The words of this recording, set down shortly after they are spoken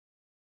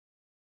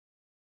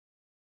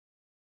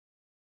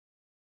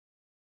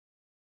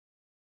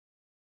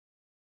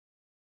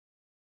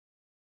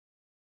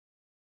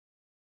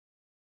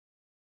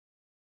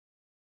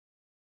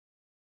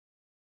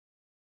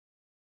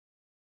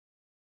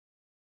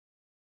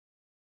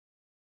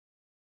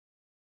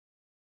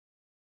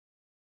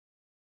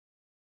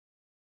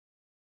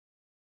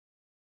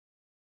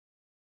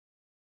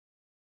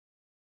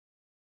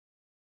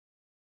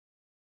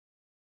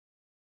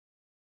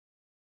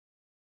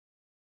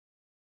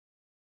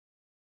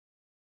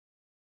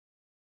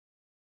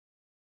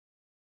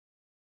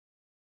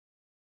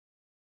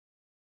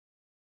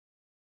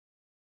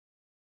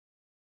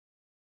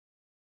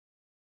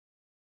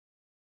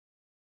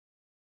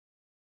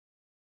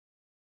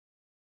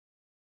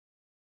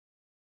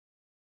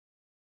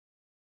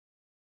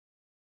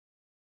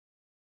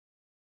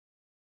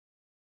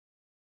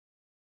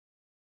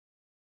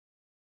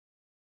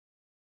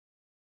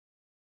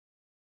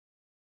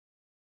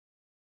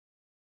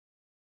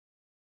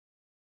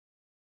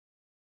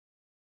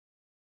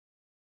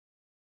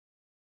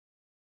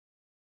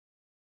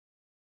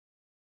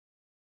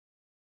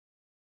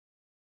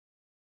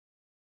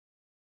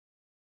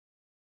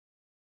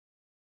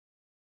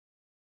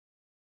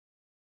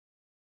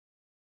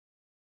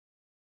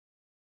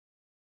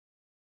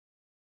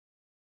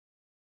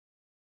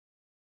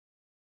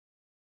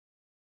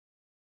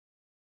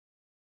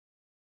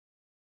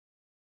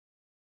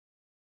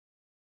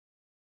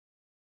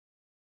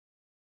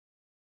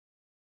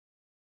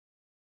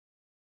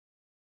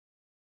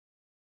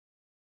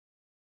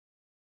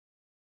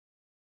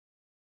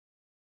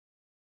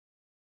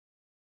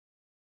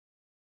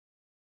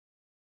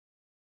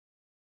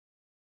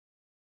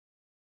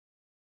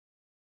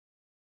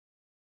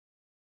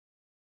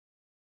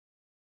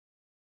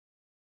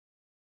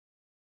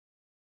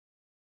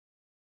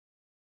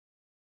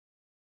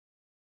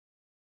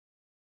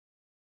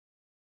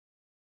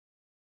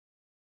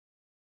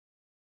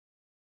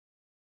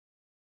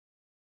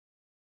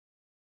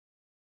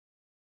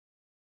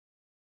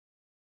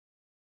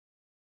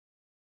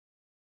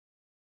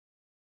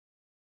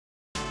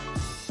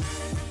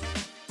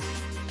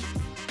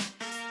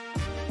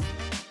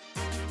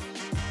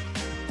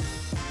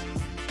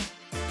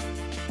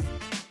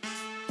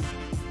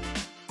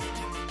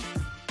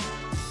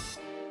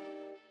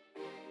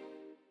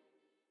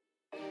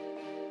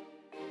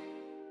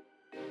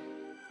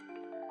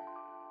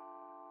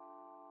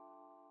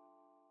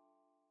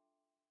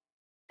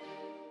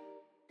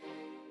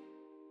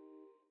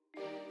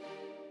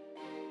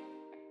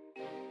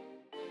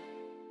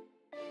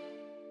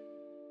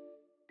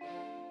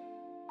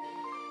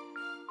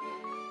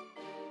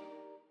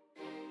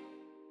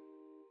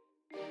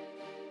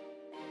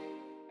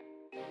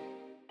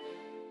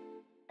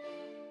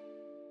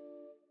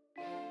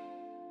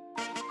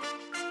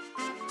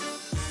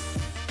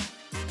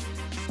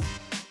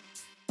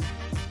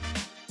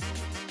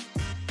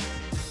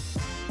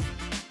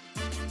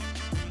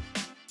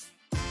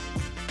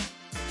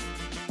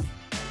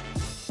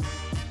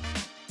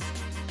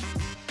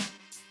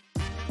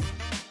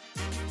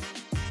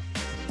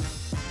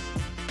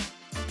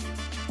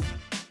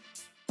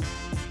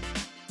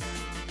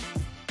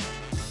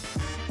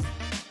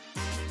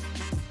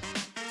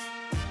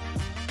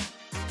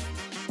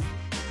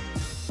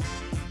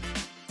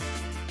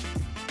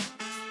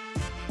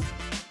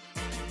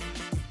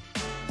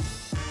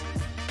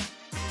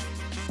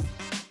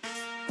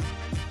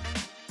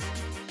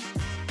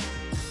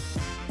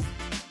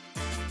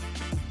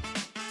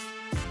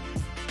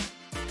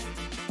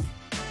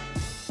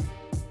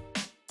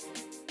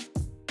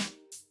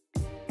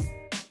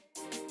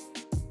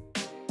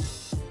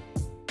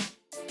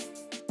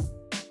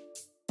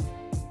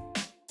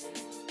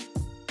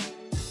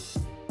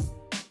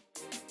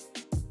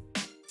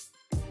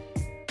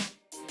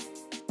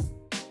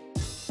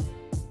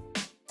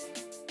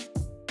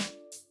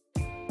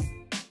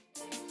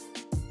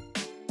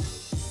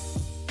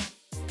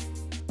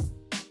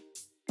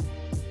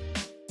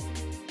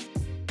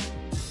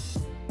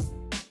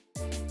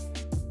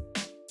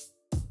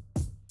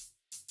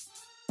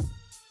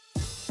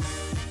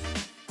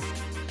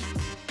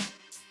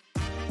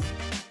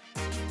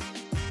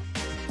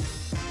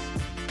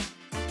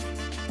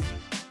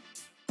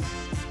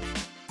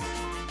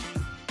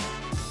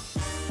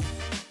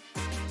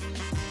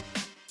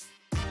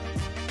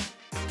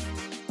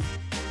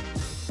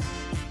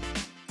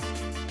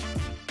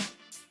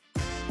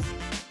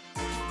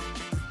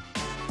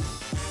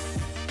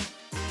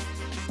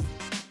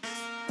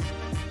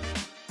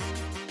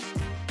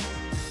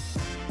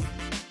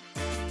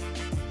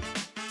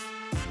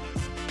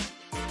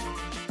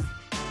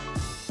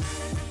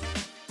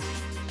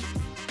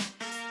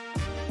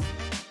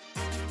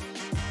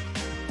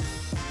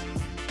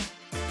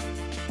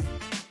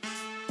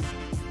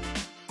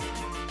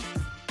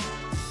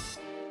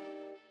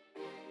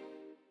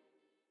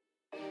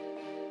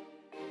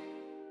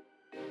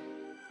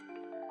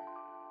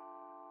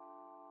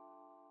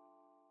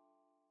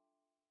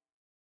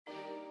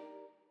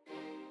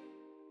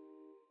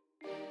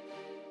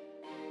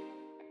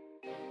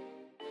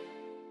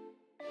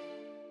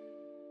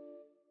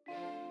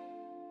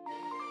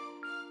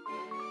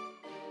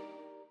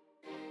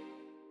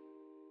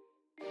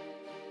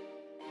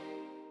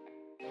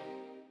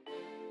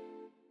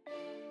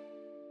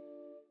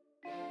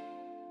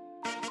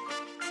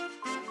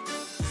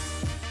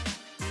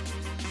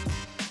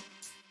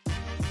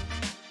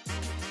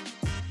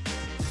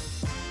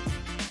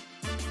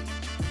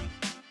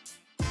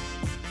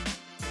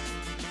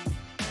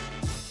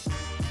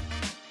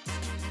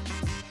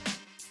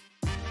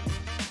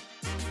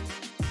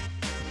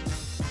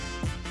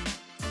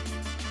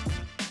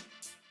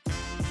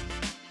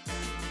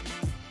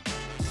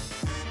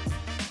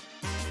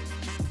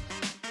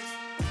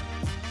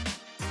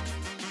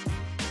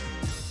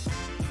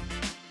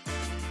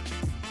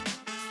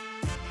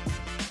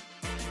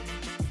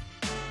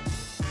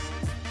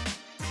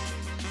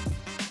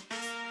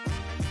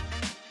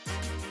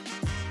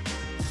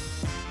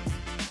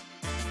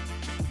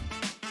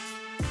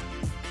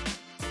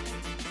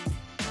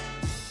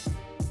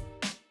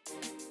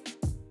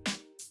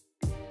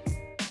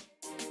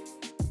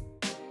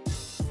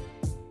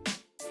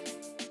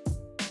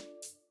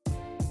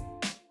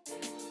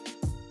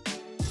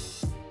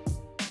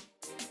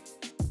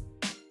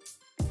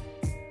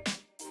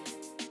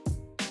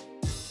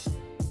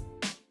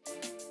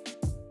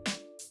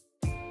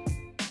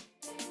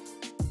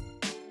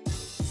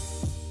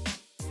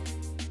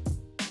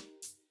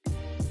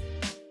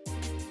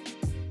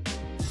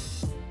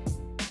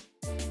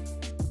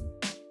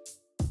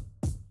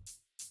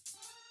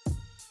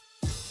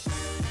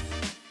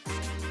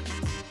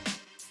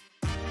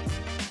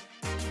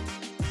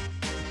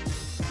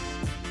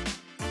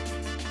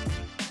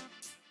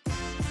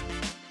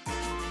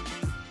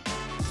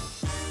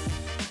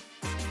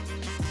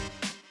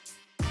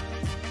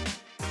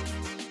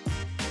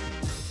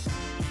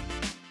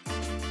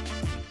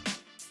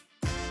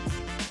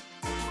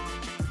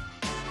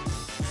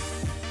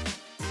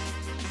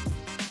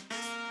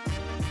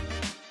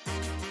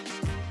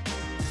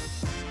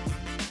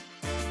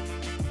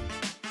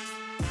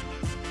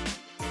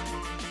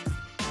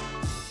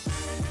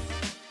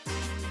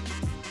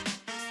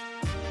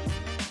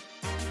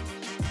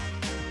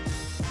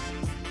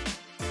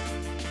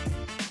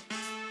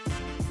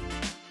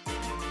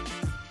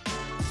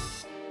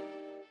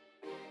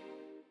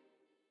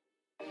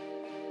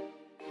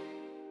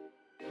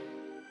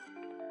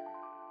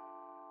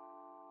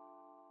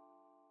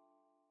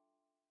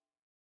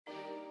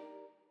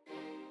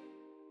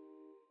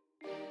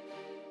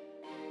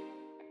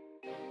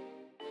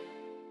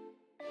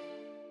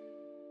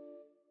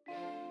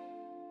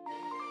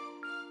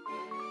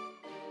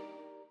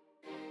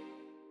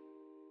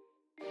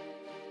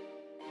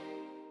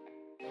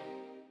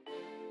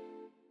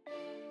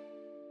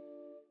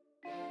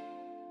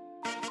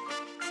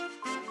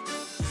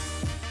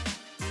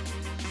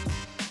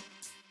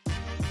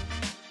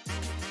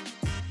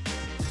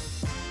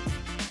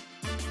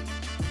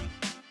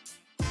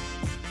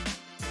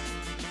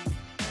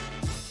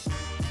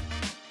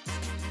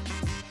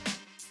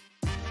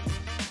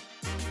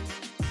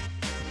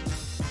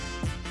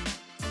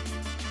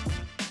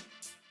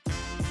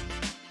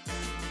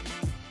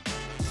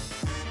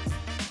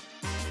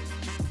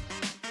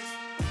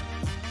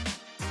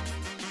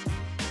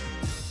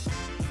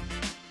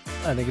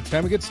I think it's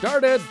time to get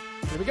started.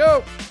 Here we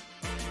go.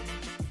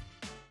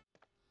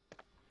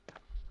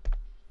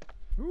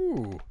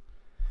 Ooh.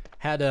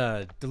 Had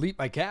to delete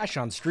my cache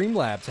on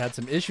Streamlabs. Had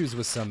some issues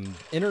with some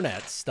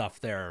internet stuff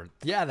there.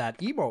 Yeah, that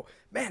emote.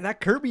 Man, that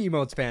Kirby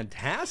emote's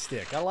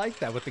fantastic. I like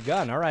that with the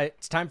gun. All right,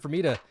 it's time for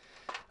me to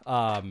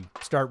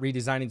start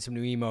redesigning some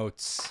new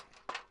emotes.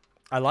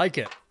 I like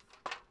it.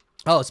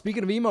 Oh,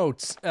 speaking of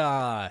emotes,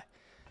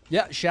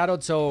 yeah,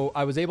 shadowed. So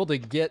I was able to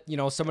get, you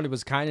know, somebody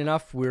was kind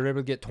enough. We were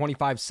able to get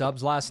 25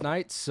 subs last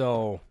night.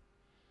 So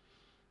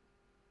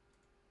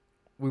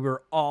we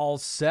were all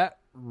set,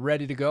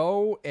 ready to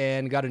go,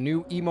 and got a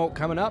new emote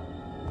coming up.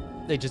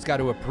 They just got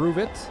to approve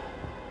it.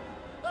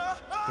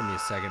 Give me a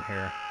second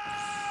here.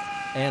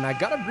 And I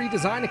got to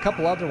redesign a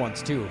couple other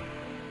ones too.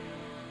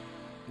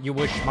 You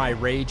wish my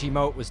rage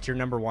emote was tier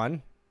number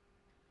 1?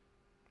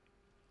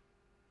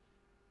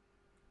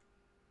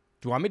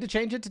 Do you want me to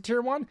change it to tier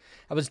 1?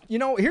 I was, you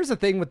know, here's the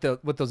thing with those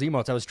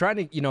emotes. I was trying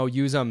to, you know,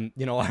 use them,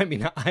 you know, I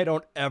mean, I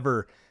don't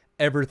ever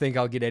think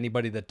I'll get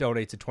anybody that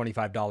donates a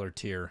 $25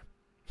 tier.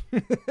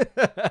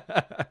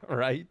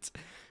 Right?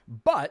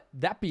 But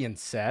that being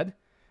said,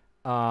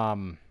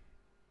 I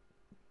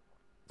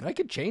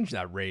could change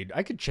that raid.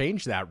 I could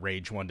change that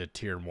rage one to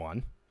tier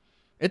 1.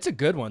 It's a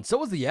good one. So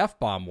was the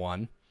F-bomb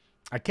one.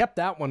 I kept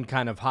that one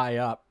kind of high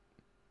up.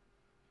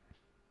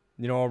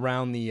 You know,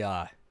 around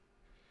the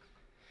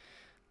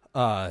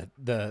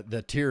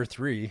tier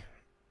 3.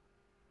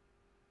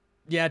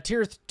 Yeah,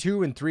 tier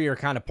 2 and 3 are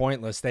kind of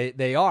pointless.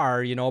 They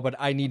are, you know, but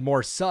I need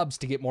more subs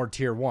to get more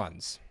tier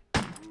 1s.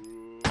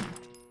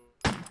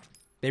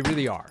 They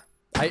really are.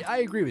 I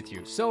agree with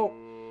you. So,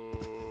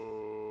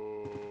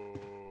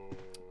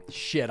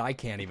 shit, I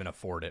can't even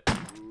afford it.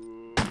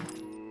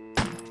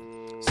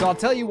 So I'll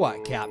tell you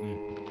what,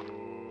 Captain.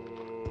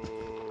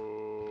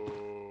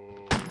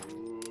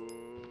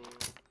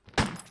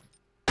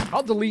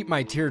 I'll delete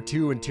my tier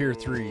 2 and tier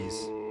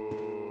 3s.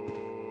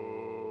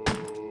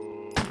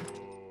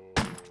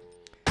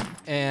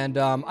 And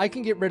I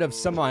can get rid of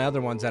some of my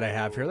other ones that I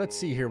have here. Let's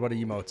see here what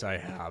emotes I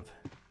have.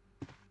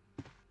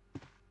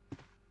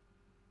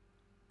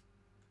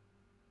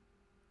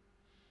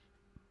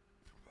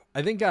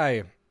 I think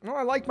I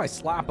like my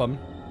slap 'em.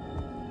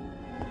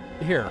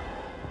 Here.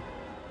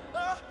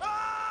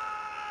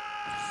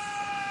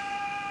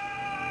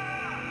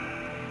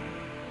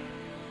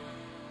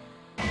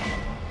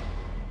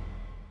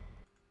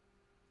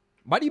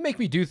 Why do you make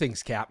me do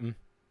things, Captain?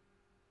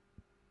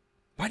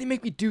 Why do you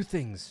make me do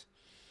things?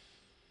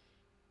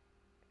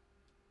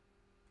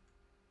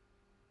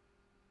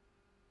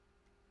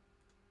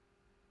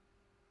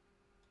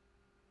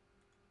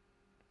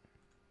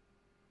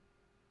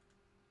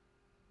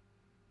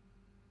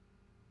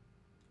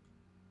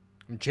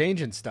 I'm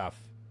changing stuff.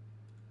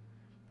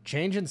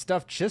 Changing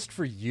stuff just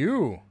for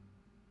you.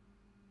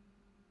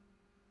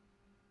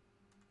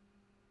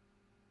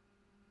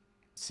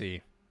 Let's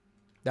see.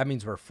 That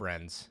means we're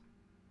friends.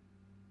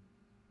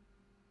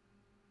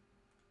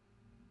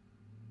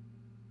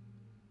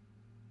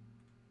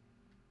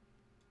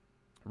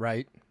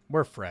 Right?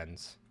 We're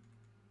friends.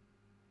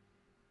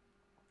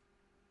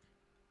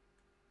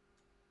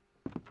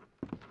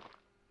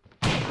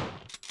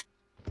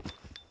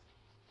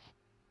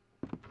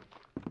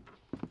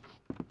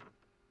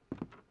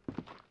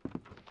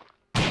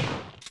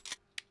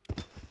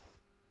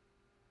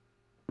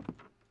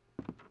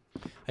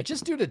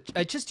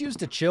 I just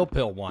used a chill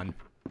pill one.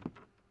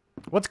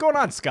 What's going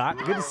on, Scott?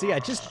 Good to see you. I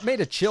just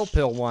made a chill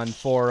pill one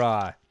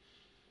for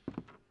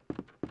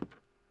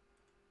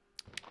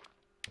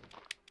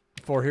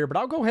here, but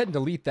I'll go ahead and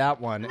delete that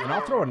one, and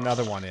I'll throw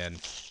another one in.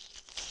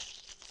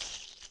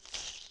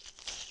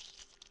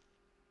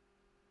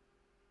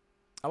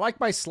 I like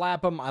my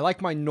slap 'em. I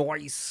like my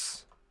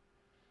noise.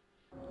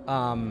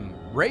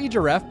 Rage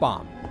or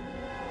F-bomb?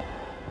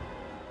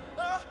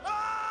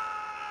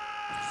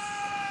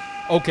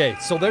 Okay,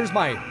 so there's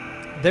my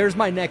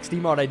next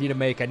emote I need to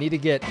make. I need to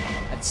get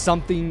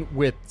something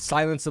with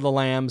Silence of the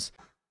Lambs.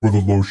 For the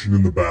lotion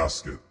in the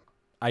basket.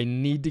 I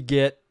need to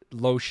get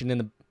lotion in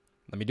the...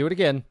 Let me do it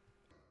again.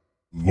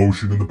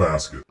 Lotion in the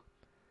basket.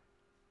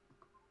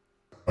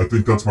 I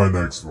think that's my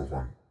next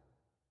one.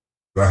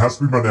 That has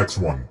to be my next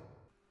one.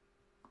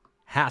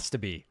 Has to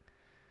be.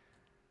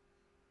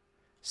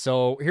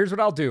 So here's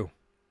what I'll do.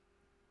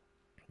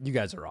 You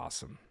guys are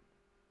awesome.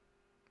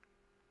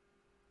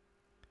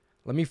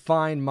 Let me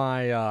find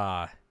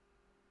my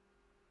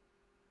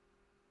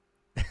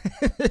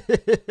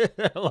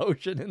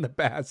lotion in the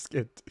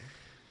basket.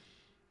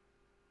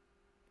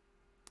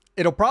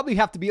 It'll probably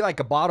have to be like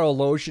a bottle of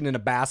lotion in a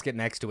basket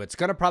next to it. It's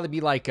gonna probably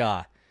be like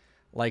a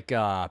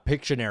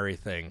Pictionary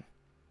thing.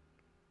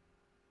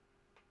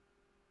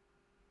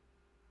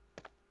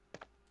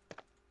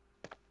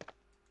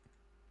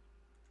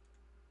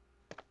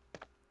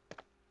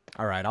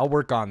 All right, I'll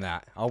work on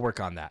that.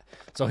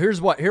 So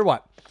here's what.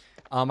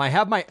 I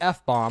have my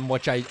F-bomb,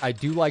 which I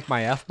do like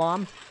my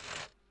F-bomb.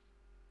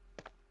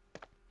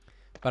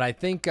 But I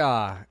think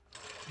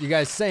you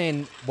guys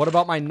saying, what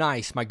about my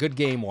nice, my good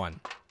game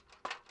one?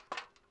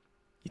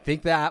 You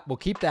think that we'll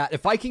keep that.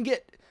 If I can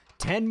get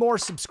 10 more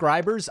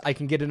subscribers, I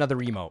can get another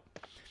emote.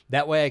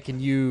 That way I can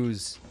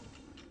use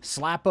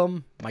Slap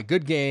 'em, my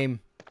good game.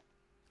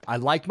 I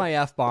like my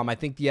F-bomb. I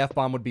think the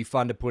F-bomb would be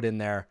fun to put in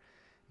there.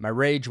 My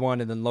rage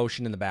one, and then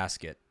lotion in the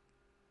basket.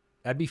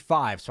 That'd be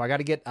 5, so I got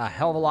to get a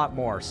hell of a lot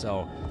more.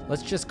 So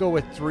let's just go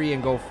with 3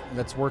 and go.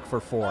 Let's work for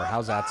 4.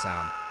 How's that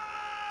sound?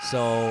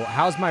 So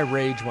how's my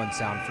rage one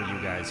sound for you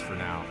guys for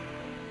now?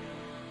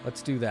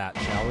 Let's do that,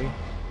 shall we?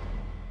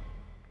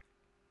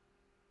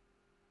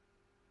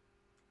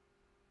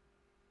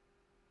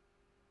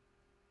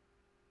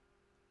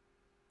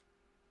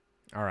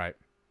 All right.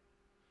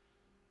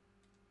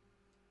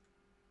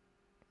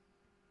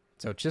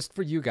 So just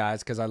for you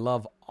guys, because I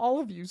love all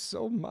of you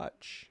so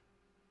much.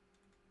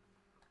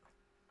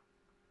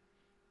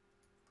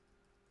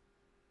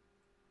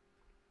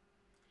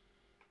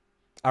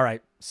 All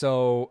right.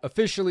 So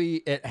officially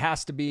it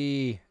has to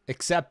be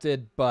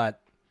accepted,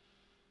 but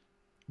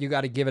you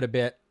got to give it a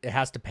bit. It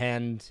has to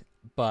pend,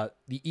 but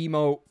the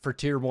emote for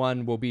tier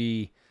 1 will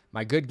be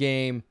my good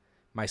game,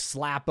 my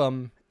slap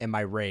 'em, and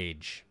my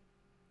rage.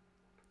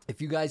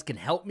 If you guys can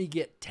help me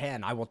get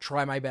 10, I will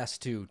try my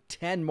best to.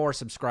 10 more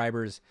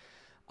subscribers.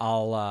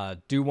 I'll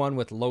do one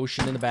with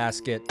lotion in the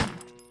basket.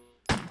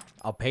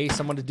 I'll pay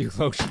someone to do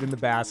lotion in the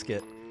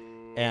basket.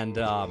 And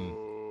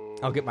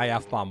I'll get my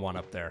F-bomb one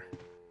up there.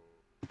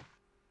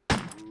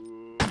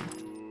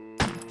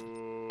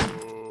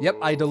 Yep,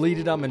 I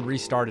deleted them and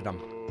restarted them.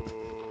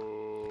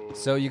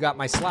 So you got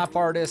my slap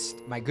artist,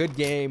 my good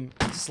game,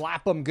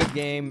 slap 'em, good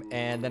game,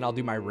 and then I'll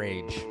do my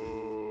rage.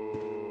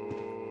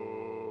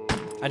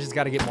 I just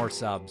got to get more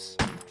subs.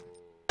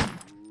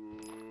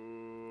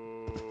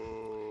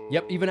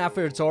 Yep, even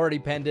after it's already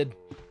pended,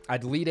 I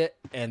delete it,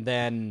 and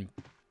then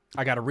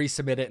I got to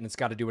resubmit it, and it's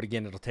got to do it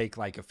again. It'll take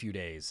like a few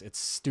days. It's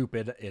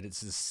stupid. It's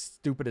the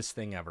stupidest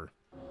thing ever.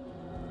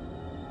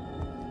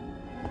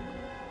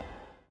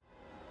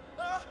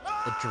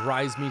 It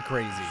drives me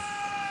crazy.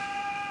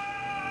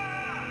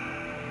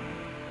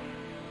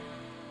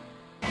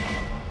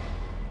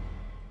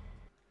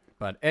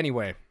 But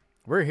anyway,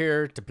 we're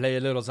here to play a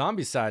little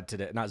zombie side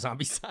today. Not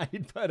zombie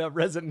side, but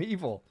Resident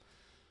Evil.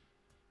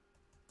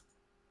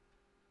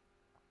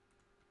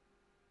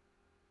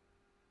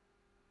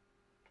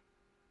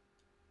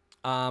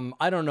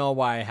 I don't know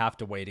why I have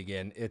to wait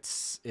again.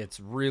 It's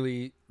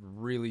really,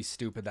 really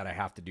stupid that I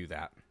have to do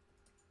that.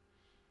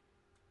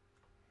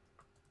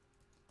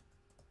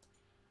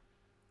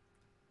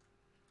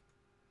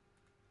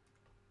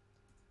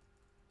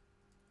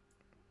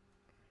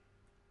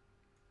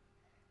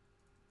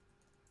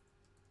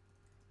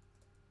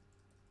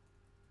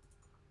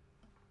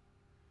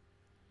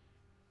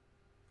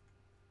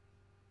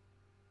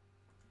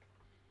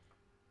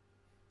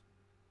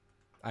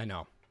 I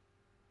know.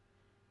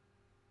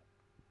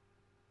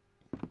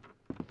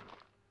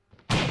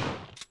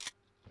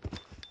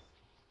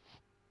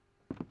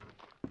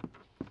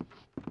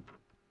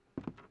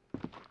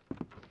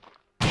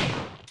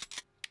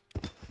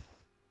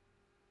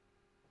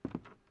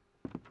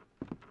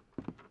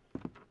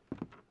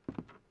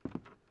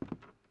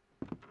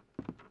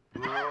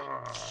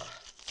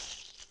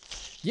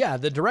 Yeah,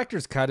 the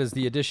director's cut is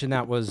the edition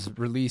that was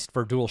released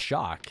for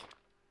DualShock.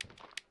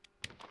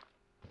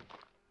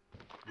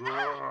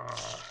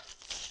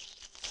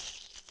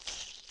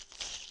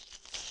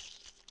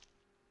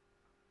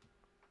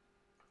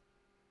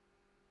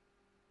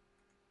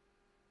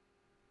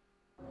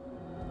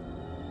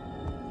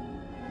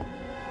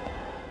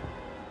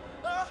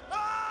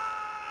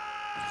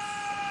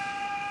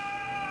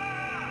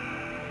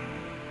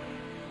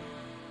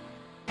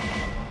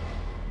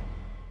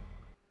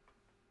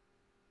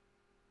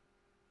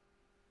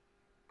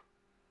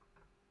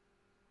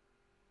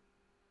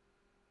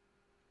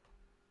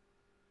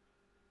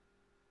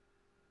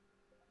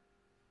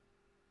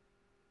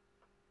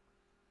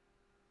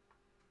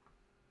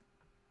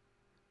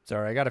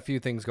 Sorry, I got a few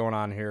things going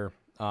on here.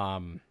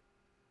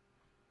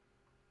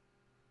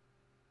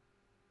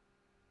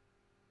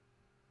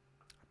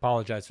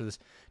 Apologize for this.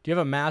 Do you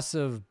have a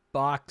massive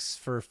box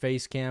for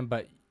face cam?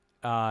 But,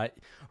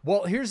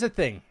 well, here's the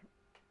thing.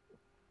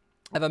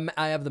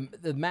 I have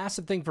the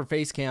massive thing for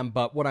face cam,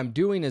 but what I'm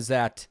doing is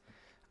that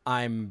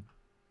I'm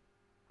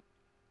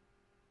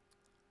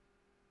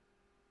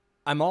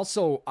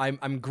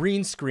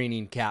green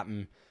screening,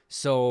 Captain.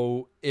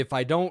 So if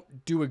I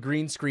don't do a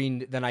green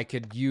screen, then I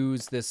could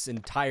use this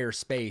entire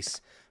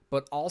space.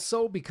 But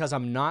also because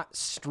I'm not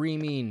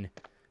streaming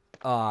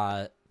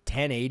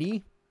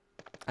 1080,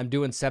 I'm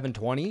doing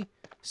 720.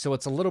 So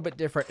it's a little bit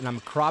different, and I'm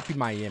cropping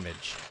my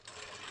image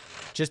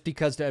just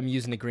because I'm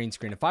using a green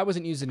screen. If I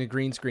wasn't using a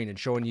green screen and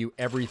showing you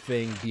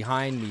everything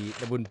behind me,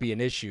 it wouldn't be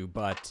an issue.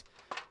 But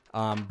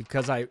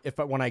because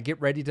when I get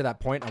ready to that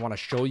point, I want to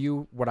show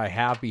you what I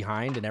have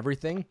behind and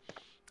everything.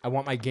 I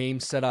want my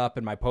game set up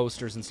and my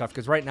posters and stuff,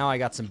 because right now I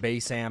got some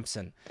bass amps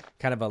and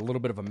kind of a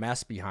little bit of a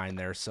mess behind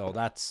there, so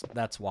that's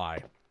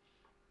why.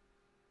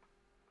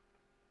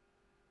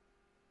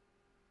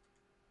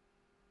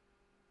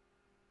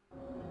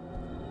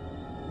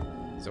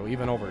 So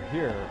even over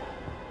here,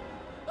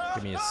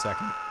 Give me a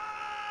second.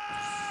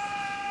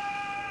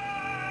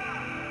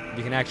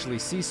 You can actually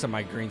see some of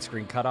my green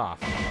screen cut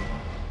off.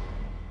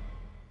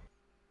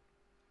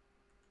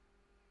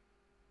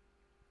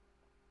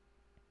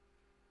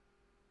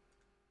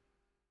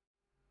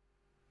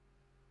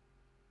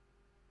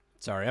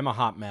 Sorry, I'm a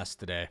hot mess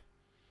today.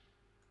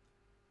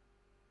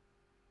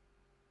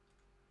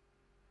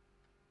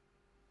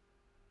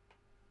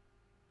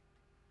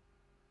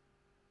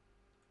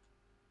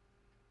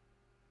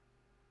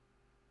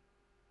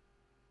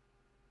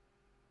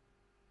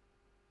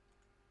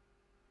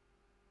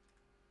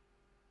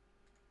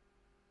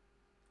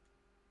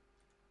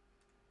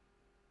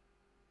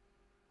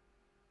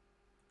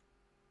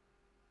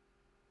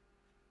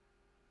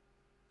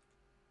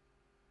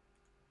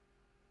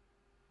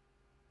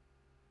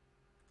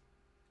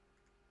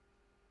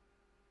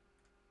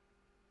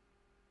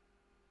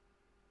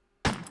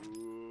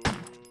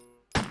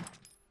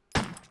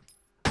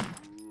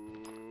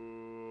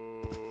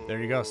 There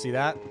you go. See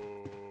that?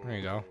 There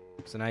you go.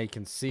 So now you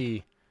can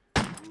see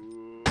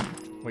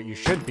what you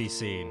should be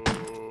seeing.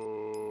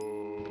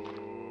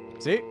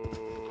 See?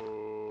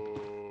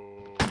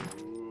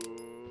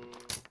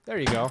 There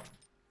you go.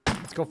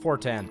 Let's go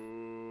 410.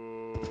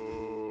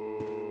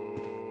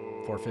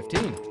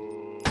 415.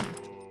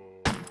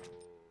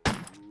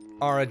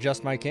 Or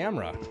adjust my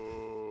camera.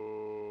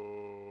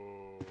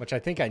 Which I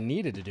think I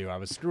needed to do. I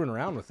was screwing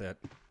around with it.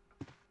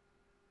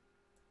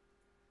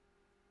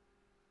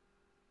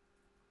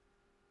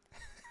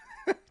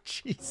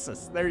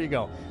 Jesus, there you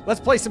go.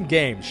 Let's play some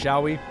games,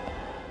 shall we?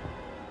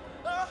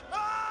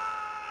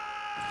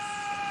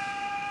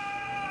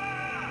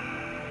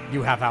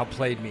 You have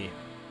outplayed me.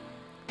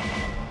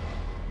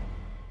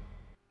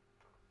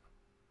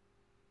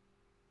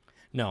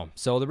 No.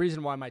 So the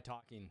reason why my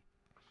talking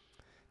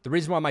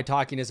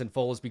isn't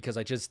full is because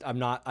I'm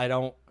not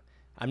a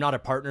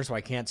partner, so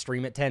I can't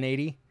stream at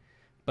 1080.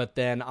 But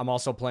then I'm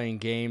also playing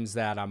games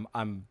that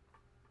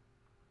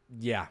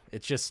yeah,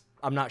 it's just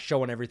I'm not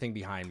showing everything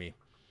behind me.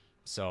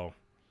 So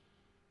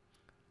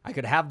I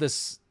could have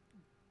this,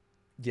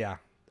 yeah,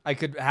 I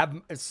could have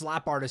a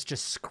slap artist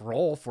just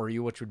scroll for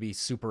you, which would be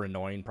super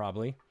annoying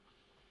probably.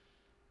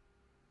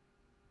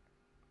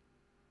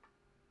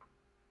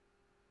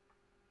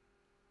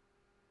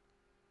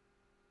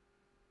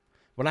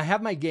 When I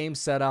have my game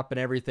set up and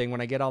everything, when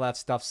I get all that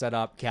stuff set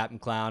up, Cat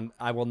and Clown,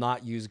 I will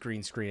not use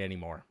green screen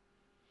anymore.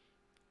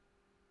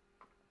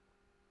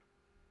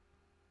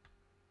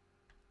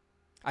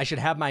 I should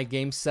have my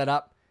game set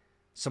up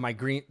so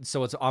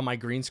it's on my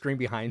green screen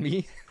behind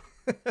me.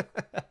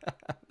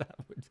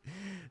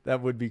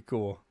 that would be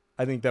cool.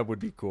 I think that would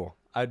be cool.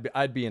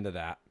 I'd be into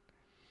that.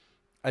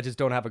 I just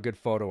don't have a good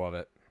photo of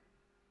it.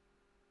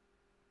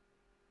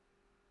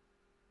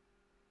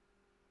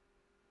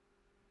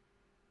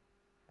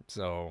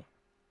 So,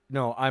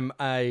 no,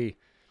 I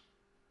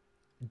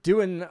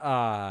doing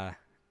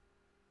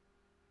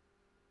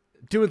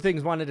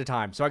things one at a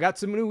time. So I got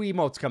some new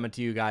emotes coming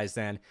to you guys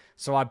then.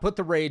 So I put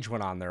the rage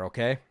one on there,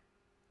 okay?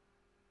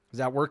 Does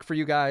that work for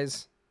you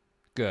guys?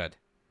 Good.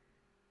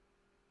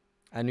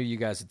 I knew you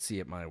guys would see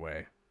it my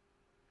way.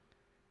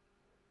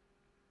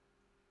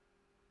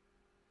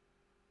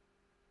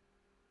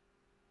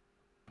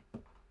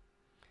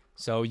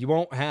 So you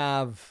won't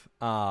have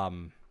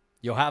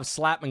you'll have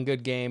Slapman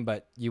good game,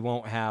 but you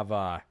won't have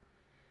I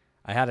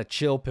had a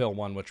chill pill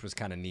one which was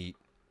kind of neat.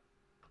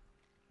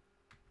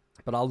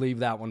 But I'll leave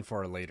that one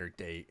for a later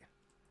date.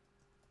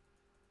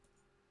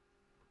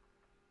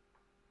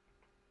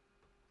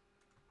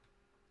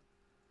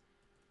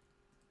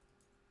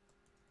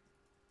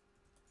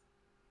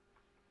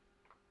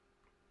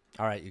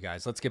 All right, you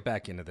guys, let's get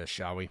back into this,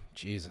 shall we?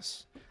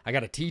 Jesus. I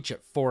got to teach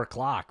at 4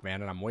 o'clock,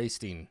 man, and I'm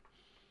wasting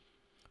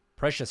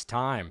precious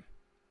time.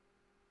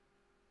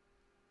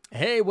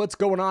 Hey, what's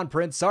going on,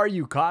 Prince? Sorry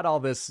you caught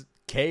all this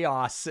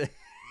chaos.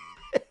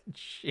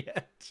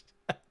 Shit.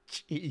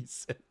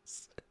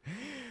 Jesus.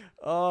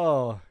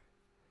 Oh.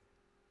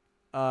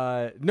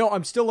 No,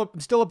 I'm still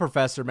a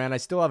professor, man. I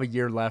still have a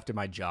year left in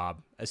my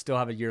job. I still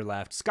have a year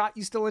left. Scott,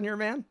 you still in here,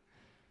 man?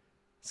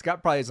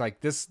 Scott probably is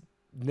like, this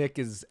Nick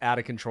is out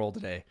of control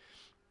today.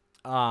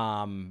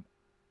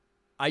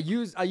 I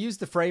use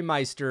the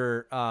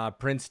Framemeister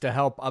prints to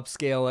help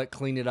upscale it,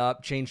 clean it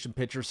up, change some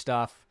picture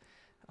stuff.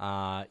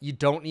 You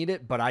don't need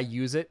it, but I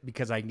use it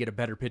because I can get a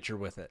better picture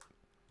with it.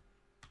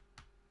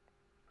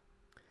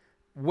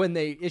 When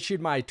they issued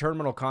my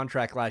terminal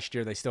contract last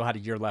year, they still had a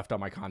year left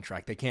on my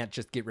contract. They can't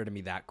just get rid of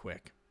me that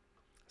quick.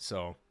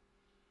 So,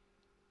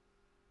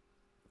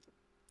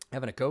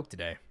 having a Coke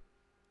today.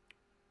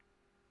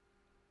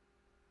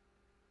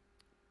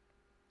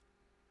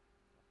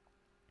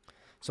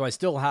 So I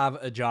still have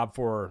a job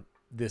for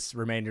this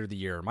remainder of the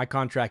year. My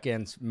contract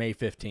ends May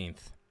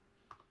 15th.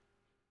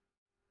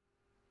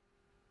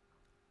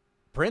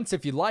 Prince,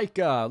 if you like,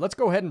 let's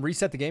go ahead and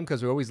reset the game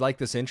because we always like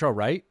this intro,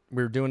 right?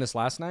 We were doing this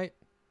last night.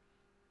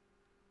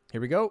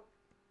 Here we go.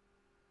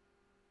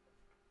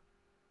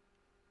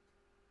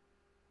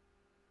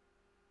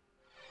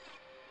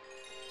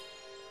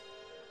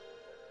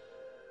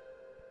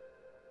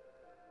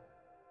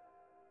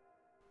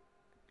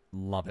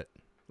 Love it.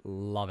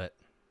 Love it.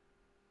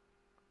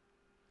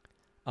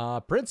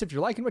 Prince, if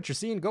you're liking what you're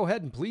seeing, go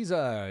ahead and please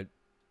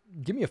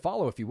give me a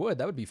follow if you would.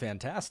 That would be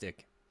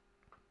fantastic.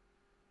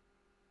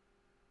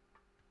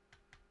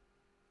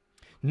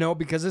 No,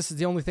 because this is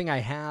the only thing I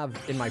have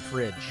in my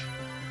fridge.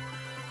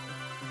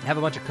 I have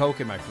a bunch of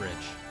Coke in my fridge.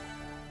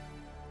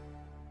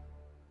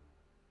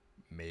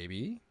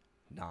 Maybe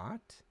not.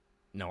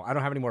 No, I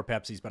don't have any more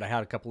Pepsis, but I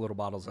had a couple little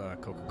bottles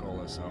of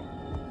Coca-Cola, so.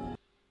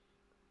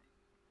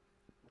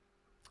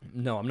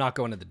 No, I'm not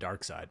going to the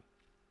dark side.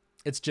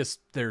 It's just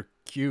they're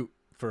cute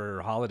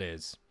for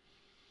holidays.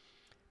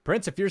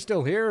 Prince, if you're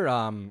still here,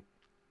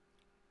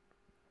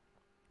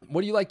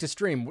 what do you like to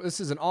stream? This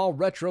is an all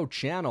retro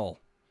channel.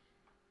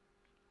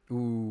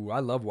 Ooh, I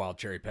love Wild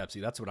Cherry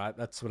Pepsi. That's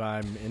what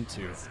I'm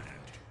into.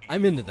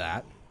 I'm into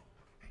that.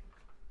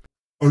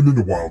 I'm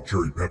into Wild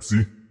Cherry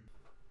Pepsi.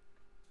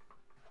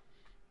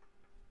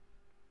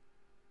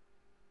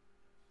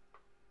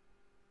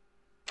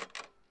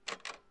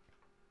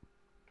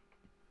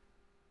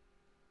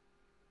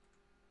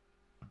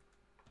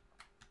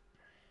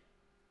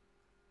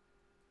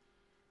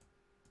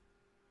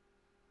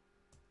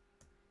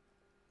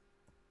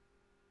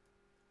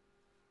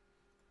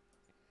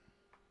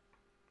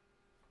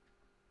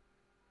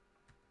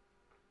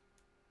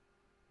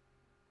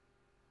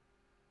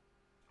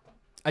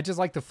 I just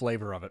like the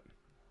flavor of it.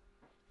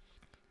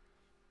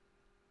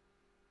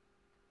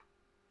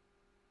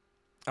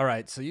 All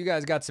right, so you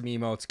guys got some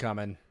emotes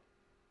coming.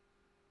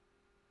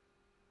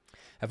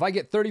 If I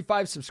get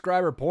 35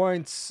 subscriber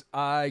points,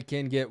 I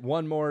can get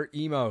one more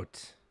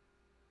emote.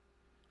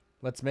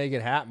 Let's make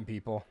it happen,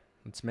 people.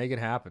 Let's make it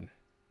happen.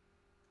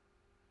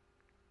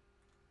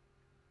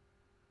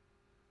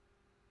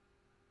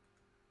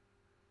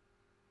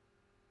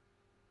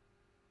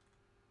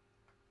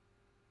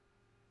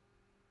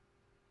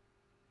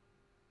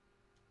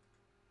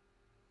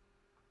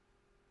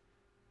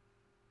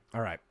 All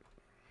right.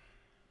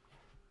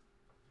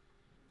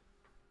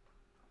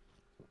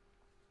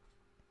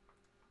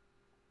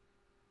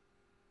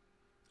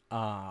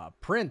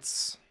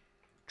 Prince.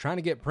 Trying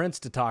to get Prince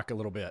to talk a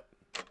little bit.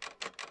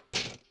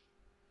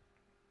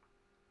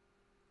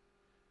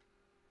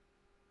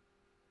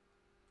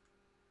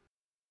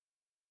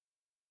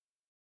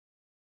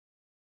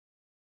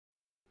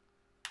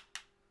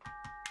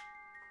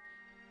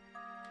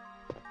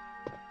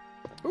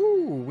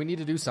 Ooh, we need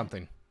to do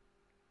something.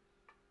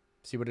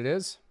 See what it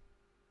is?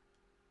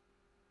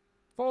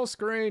 Full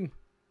screen.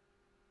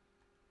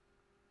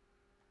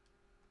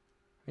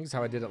 I think it's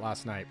how I did it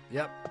last night.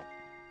 Yep.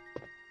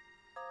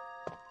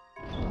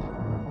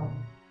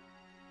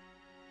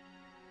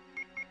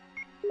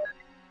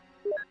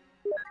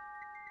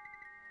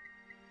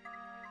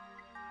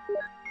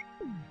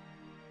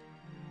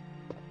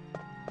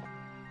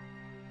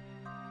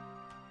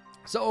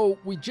 So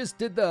we just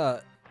did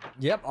the,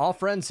 yep, all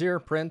friends here,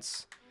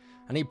 Prince.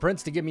 I need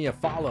Prince to give me a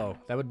follow.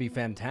 That would be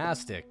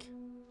fantastic.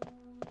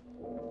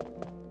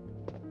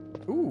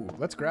 Ooh,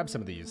 let's grab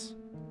some of these.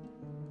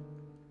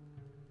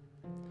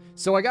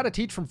 So I got to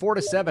teach from 4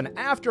 to 7.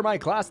 After my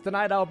class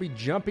tonight, I'll be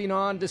jumping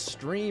on to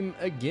stream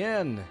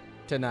again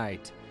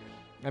tonight.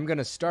 I'm going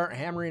to start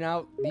hammering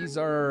out. This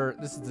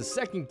is the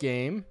second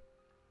game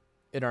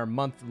in our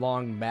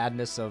month-long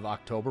madness of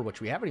October, which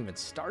we haven't even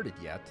started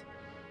yet.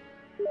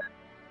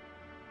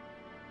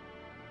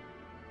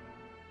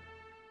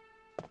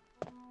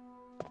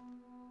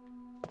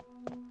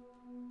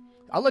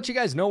 I'll let you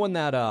guys know when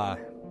that,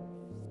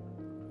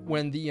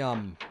 when the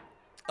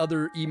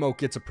other emote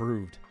gets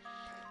approved.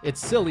 It's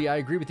silly. I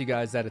agree with you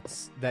guys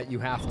that you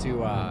have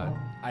to.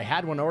 I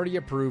had one already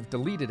approved,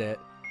 deleted it,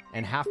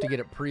 and have to get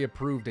it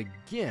pre-approved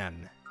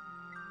again.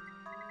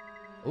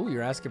 Oh,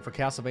 you're asking for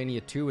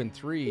Castlevania 2 and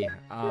 3.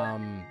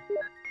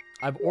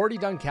 I've already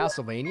done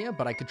Castlevania,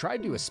 but I could try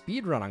to do a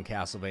speed run on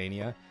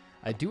Castlevania.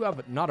 I do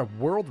have not a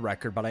world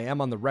record, but I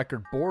am on the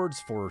record boards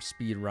for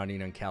speed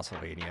running on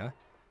Castlevania.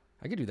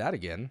 I could do that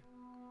again.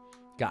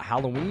 Got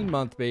Halloween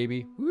month,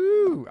 baby.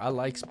 Woo! I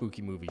like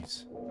spooky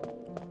movies.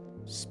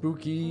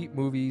 Spooky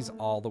movies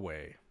all the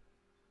way.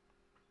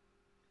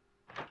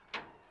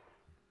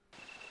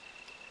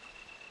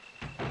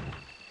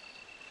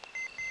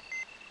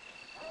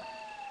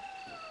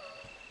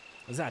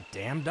 Is that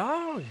damn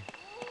dog?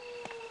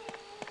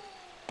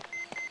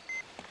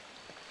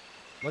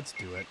 Let's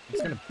do it.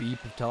 It's gonna beep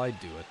until I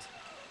do it.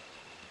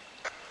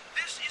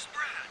 This is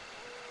Brad.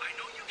 I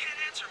know you can't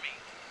answer me,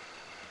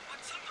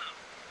 but somehow,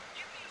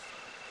 give me a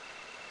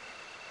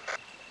sign.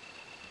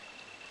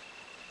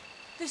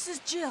 This is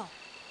Jill.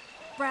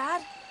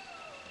 Brad?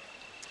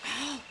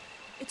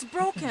 It's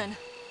broken.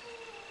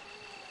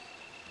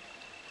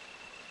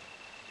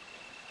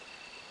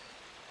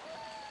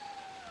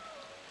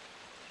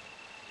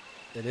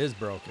 It is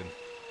broken.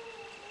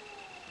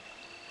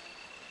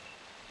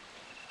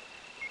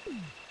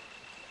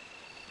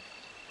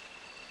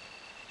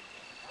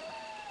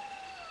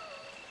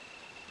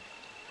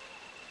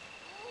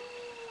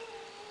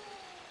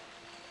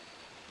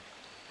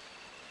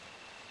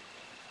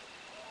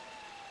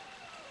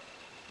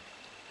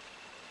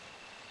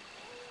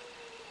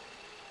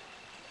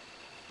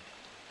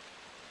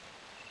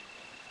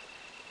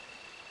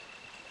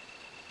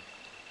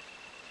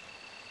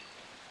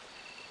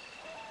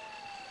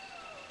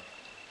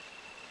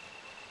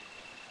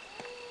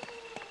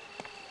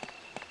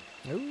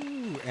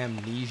 Ooh,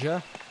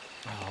 amnesia.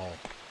 Oh.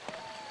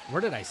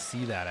 Where did I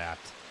see that at?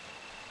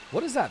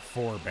 What is that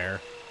for,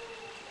 Bear?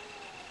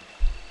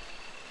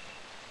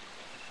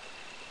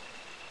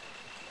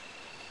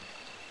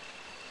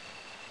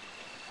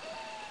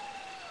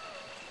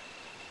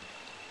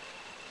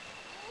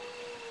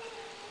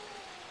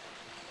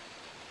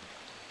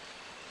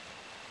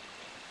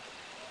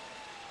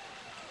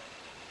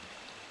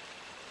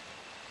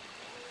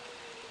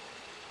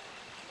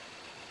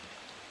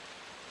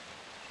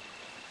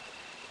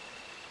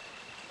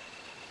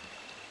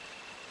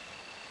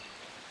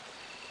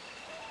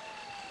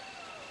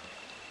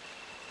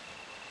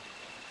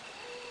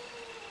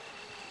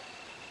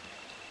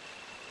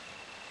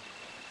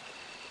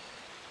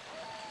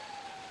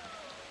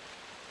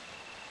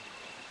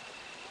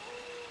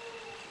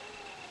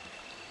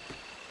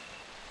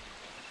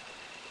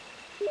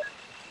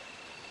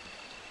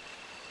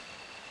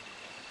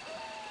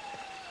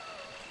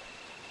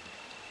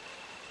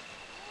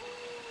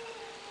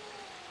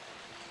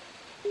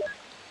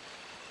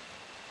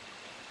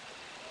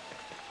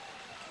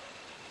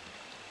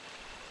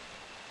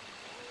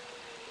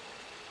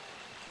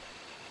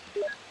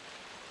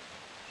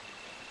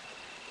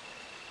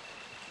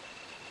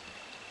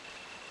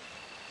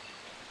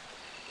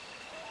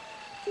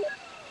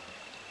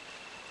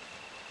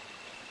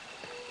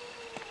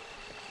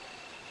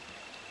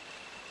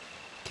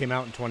 Came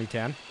out in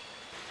 2010.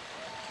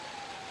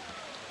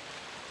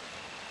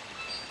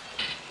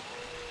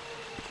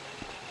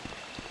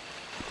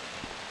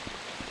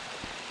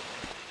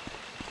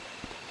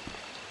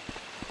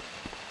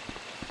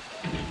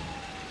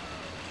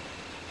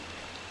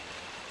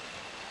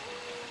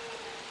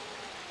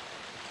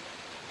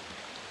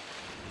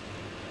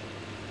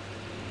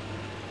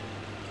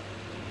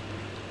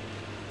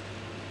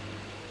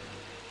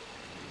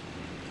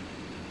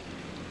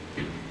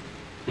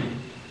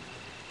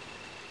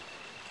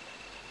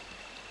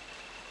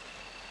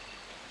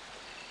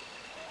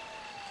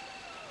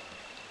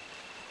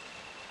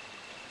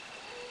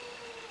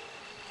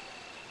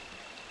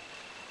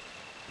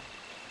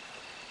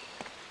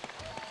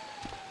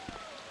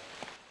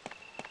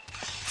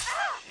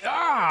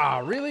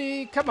 Ah,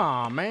 really? Come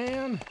on,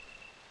 man.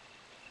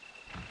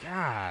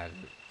 God.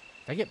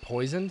 Did I get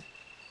poisoned?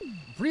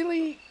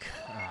 Really?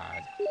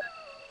 God.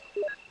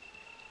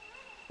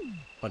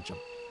 Bunch of...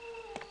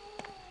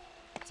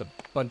 It's a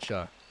bunch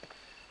of...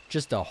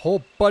 Just a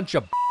whole bunch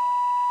of...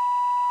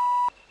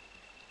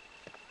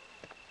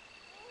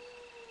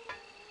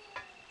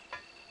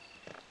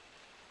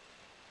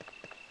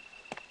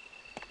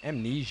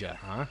 Amnesia,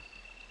 huh?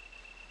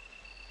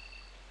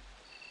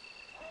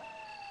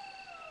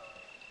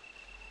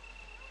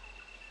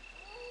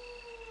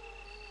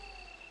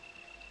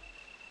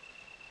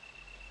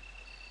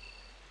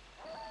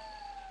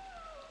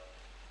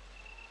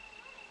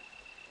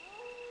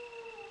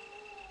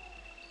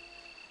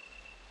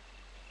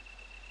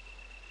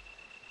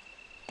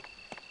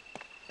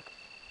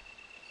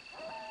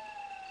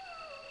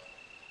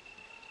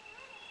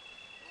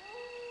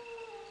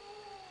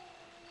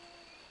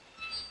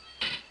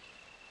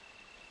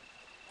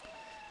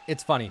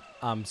 It's funny.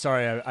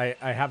 Sorry,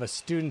 I have a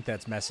student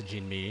that's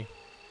messaging me,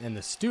 and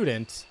the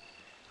student,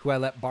 who I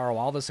let borrow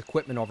all this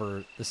equipment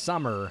over the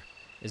summer,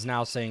 is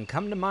now saying,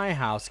 come to my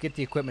house, get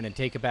the equipment, and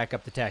take it back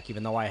up to tech,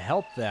 even though I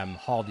helped them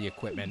haul the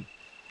equipment.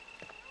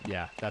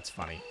 Yeah, that's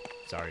funny.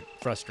 Sorry.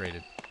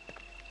 Frustrated.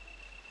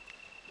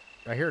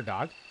 I hear a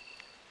dog.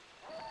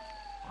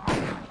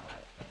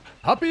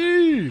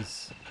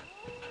 Puppies!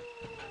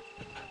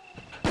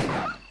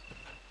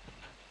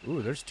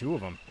 Ooh, there's two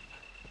of them.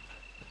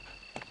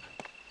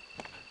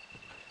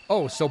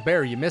 Oh, so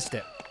Bear, you missed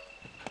it.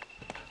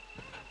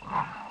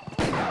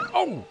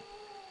 Oh!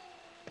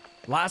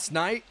 Last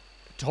night,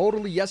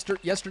 totally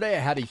yesterday, I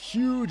had a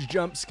huge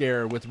jump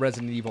scare with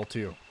Resident Evil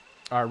 2.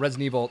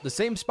 Resident Evil, the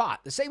same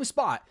spot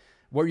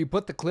where you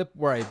put the clip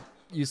where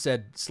you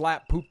said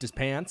Slap pooped his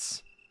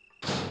pants.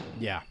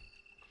 Yeah.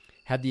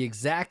 Had the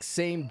exact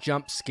same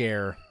jump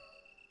scare.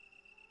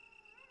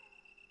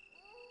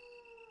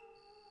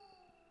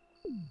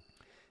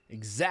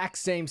 Exact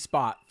same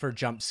spot for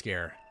jump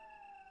scare.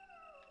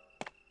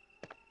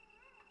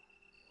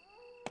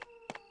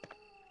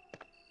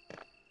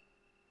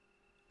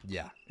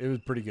 Yeah, it was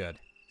pretty good.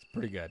 It's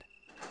pretty good.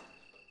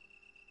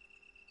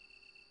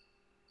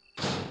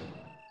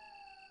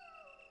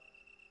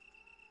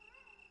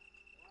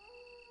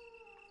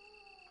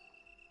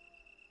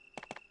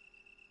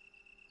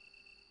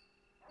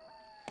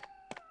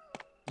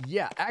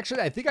 Yeah,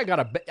 actually, I think I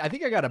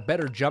got a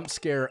better jump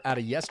scare out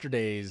of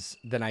yesterday's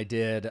than I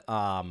did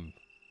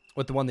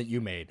with the one that you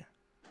made.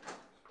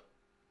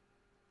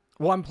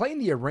 Well, I'm playing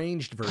the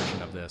arranged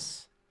version of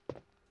this.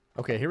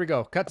 Okay, here we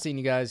go. Cutscene,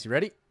 you guys. You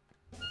ready?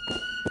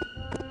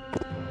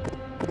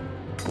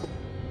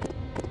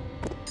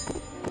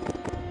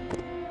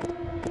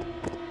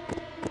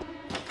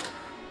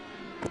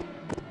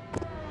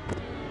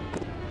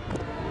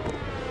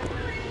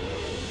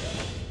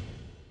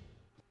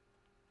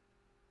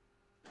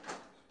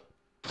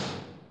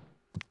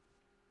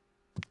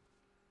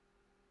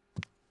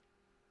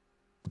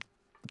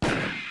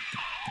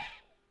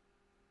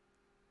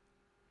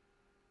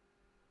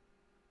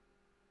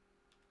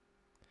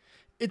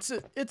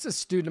 It's a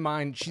student of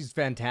mine. She's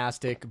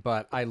fantastic,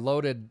 but I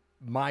loaded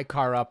my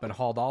car up and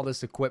hauled all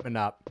this equipment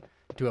up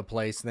to a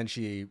place, and then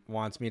she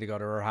wants me to go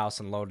to her house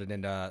and load it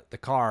into the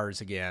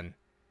cars again.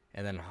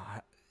 And then,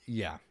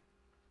 yeah.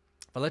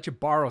 If I let you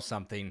borrow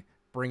something,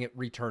 bring it,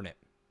 return it.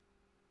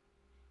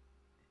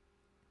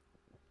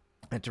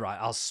 That's right.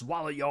 I'll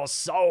swallow your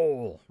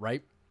soul,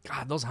 right?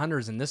 God, those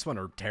hunters in this one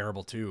are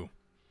terrible too.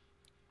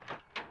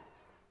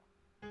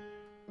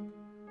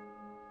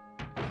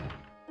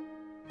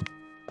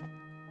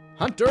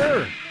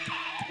 Hunter!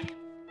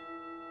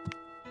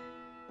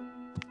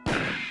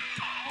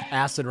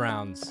 Acid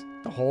rounds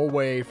the whole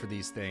way for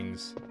these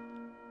things.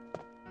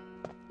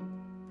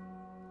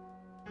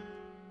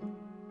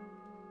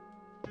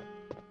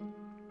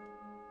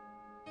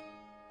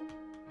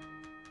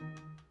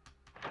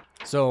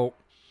 So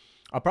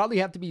I'll probably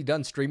have to be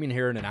done streaming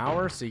here in an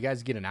hour, so you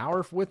guys get an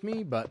hour with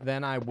me, but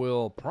then I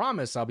will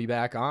promise I'll be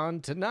back on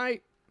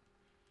tonight.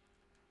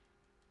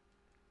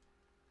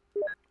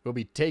 We'll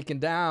be taking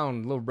down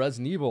a little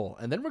Resident Evil,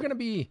 and then we're going to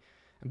be...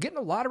 I'm getting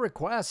a lot of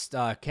requests.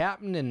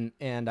 Captain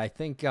and I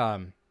think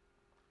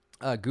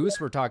Goose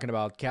were talking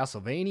about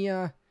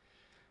Castlevania.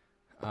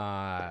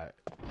 I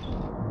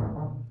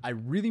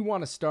really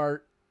want to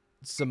start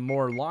some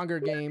more longer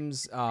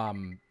games.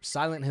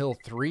 Silent Hill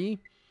 3.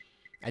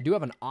 I do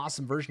have an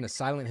awesome version of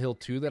Silent Hill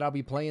 2 that I'll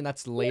be playing.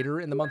 That's later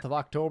in the month of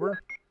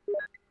October.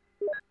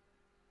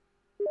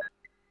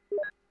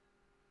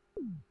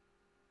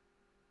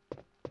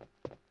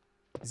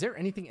 Is there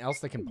anything else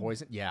that can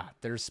poison? Yeah,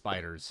 there's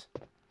spiders.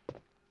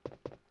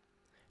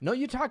 No,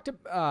 you talked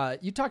about,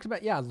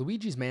 yeah,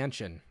 Luigi's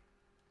Mansion.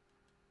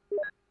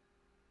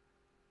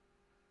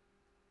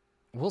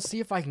 We'll see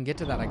if I can get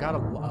to that. I got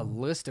a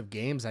list of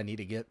games I need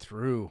to get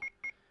through.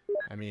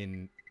 I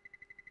mean,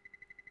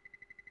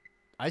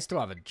 I still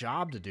have a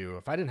job to do.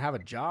 If I didn't have a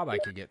job, I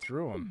could get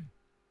through them.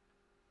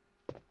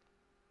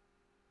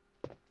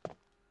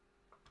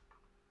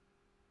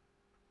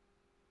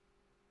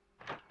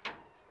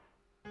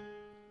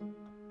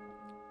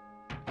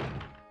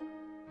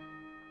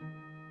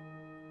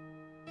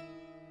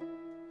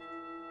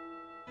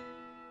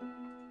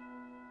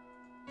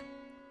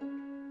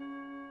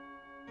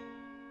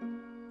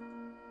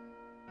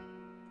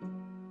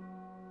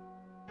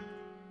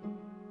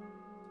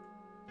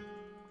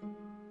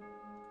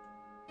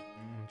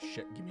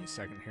 Shit, give me a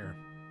second here.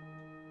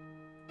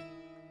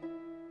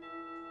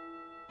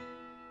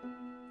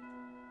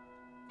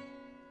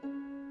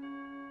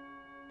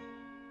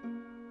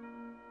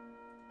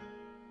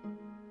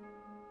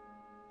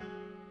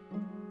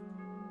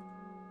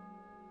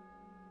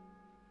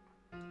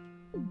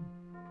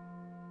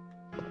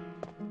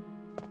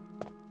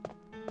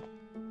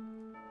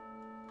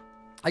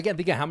 I can't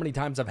think of how many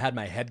times I've had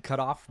my head cut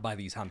off by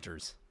these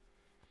hunters.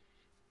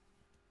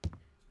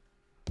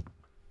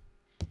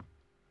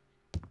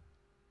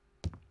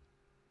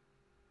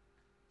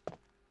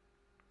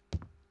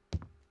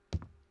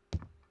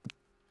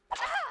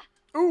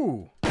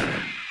 Ooh!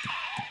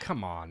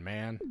 Come on,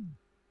 man. Is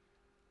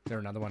there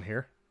another one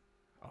here?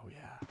 Oh,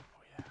 yeah.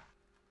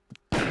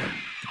 Oh,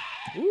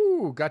 yeah.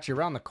 Ooh, got you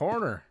around the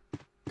corner.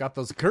 Got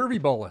those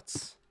curvy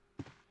bullets.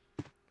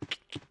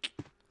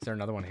 Is there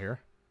another one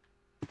here?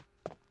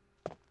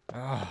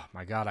 Oh,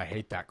 my God, I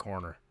hate that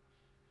corner.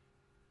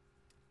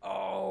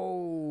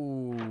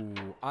 Oh,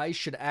 I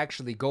should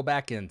actually go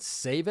back and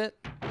save it.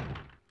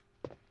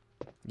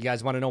 You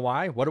guys want to know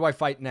why? What do I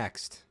fight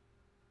next?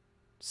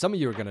 Some of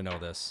you are going to know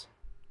this.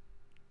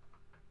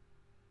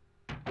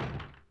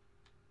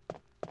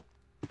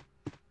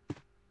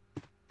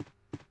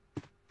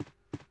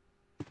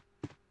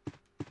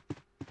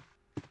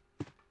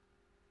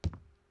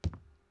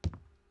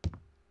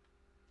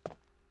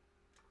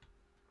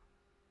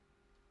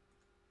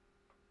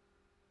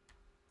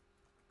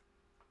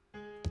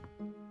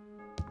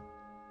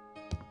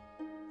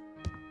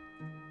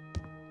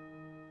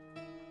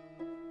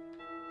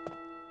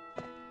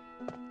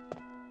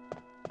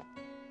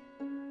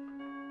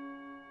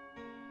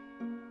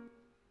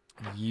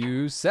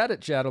 You said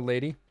it, Shadow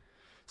Lady.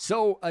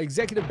 So,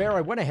 Executive Bear,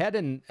 I went ahead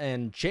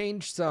and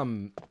changed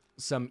some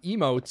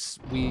emotes.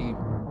 We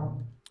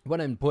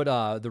went and put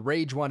the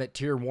Rage one at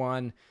Tier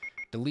 1,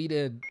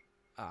 deleted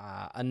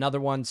another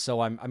one, so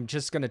I'm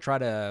just going to try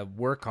to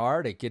work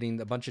hard at getting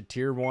a bunch of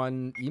Tier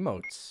 1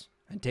 emotes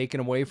and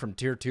taking away from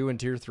Tier 2 and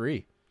Tier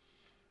 3.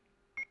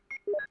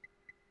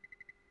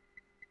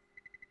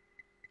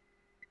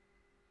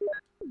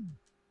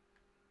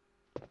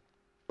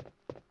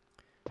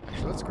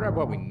 Actually, let's grab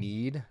what we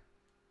need.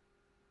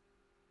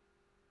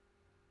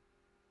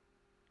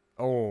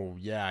 Oh,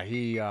 yeah,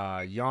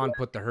 Jan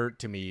put the hurt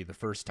to me the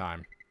first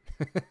time.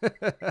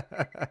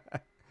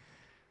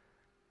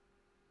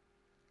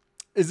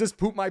 Is this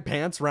Poop My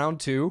Pants round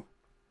 2?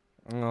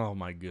 Oh,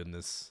 my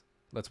goodness.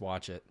 Let's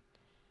watch it.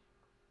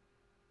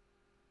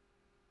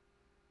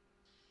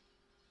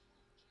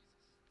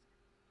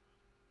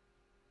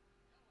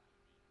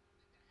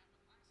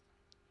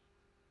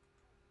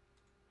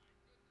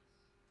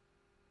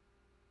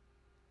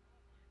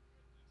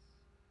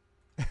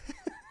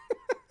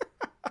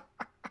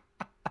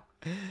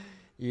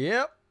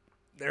 Yep.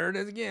 There it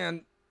is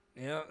again.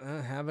 Yeah,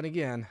 having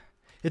again.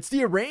 It's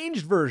the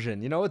arranged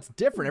version. You know, it's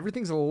different.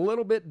 Everything's a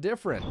little bit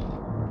different.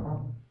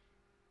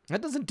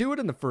 That doesn't do it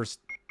in the first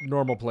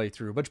normal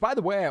playthrough. Which, by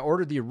the way, I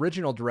ordered the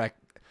original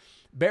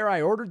Bear,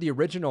 I ordered the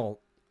original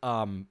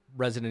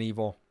Resident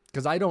Evil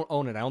because I don't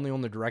own it. I only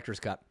own the director's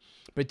cut.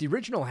 But the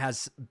original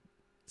has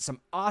some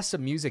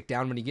awesome music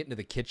down when you get into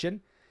the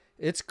kitchen.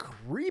 It's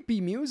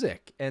creepy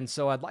music. And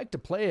so I'd like to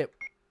play it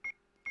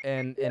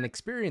and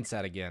experience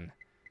that again.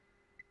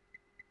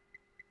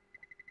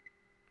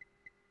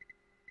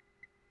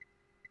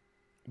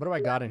 What do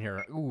I got in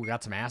here? Ooh,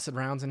 got some acid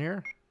rounds in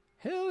here.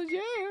 Hell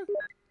yeah.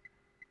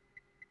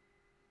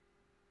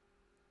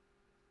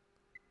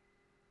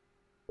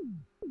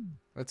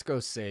 Let's go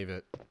save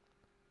it.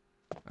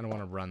 I don't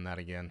want to run that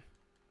again.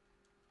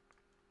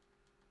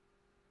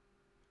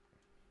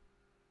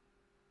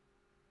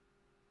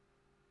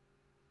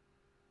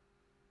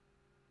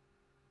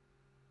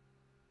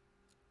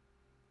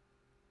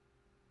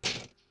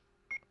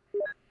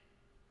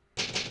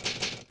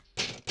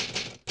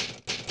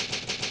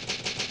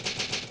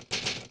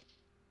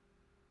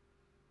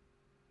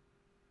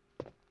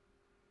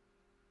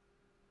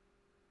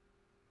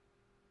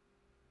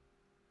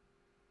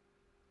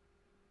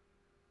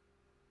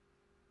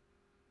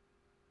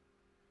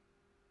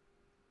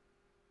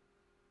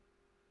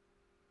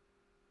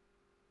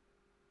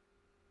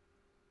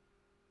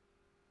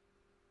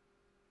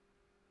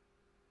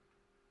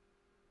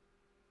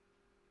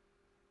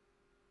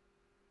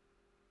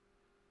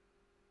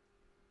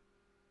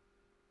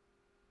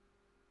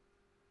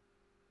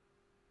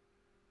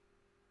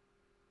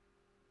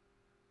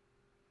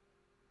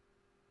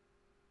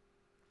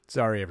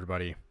 Sorry,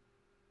 everybody.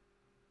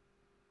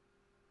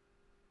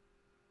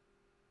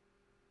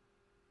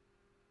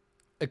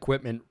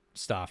 Equipment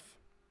stuff.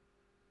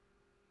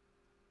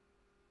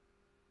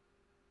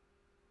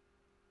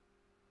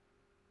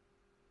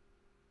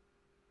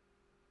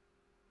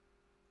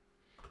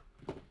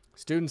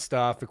 Student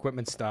stuff,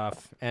 equipment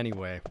stuff.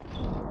 Anyway.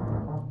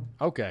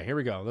 Okay, here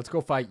we go. Let's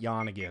go fight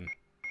Jan again.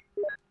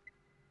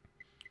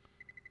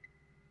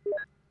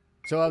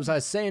 So as I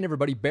was saying,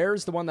 everybody,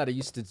 Bear's the one that I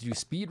used to do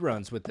speed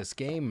runs with this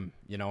game.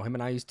 You know, him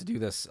and I used to do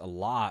this a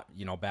lot,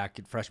 you know, back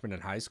at freshman in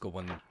high school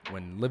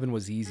when living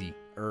was easy.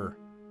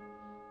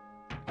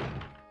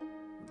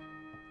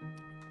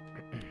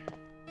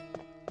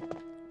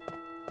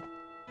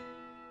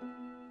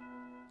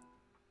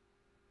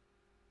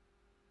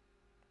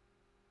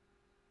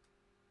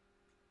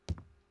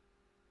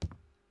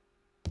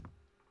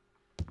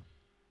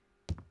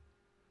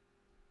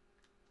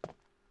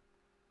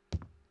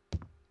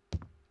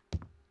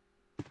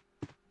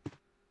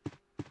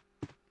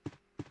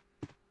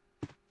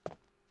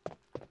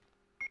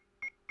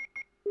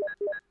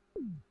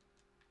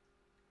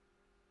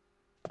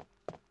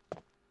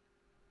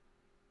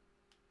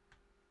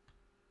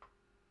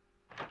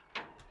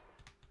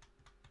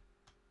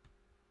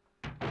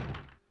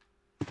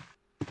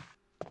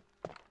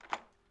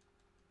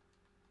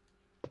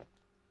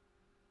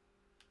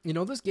 You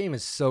know, this game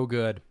is so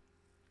good.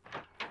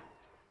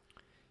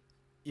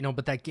 You know,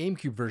 but that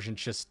GameCube version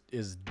just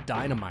is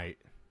dynamite.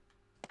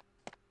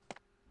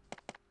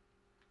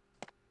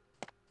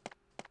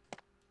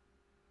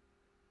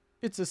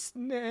 It's a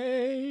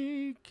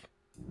snake.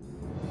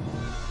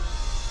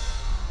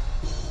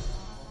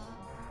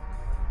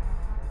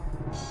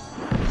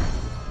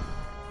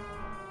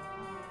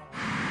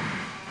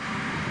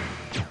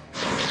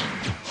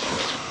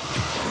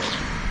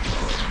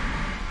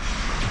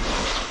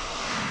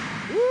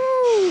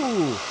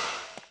 Woo!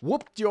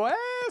 Whooped your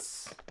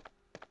ass.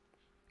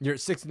 You're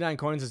at 69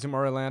 coins in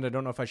Tomorrow Land. I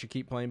don't know if I should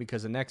keep playing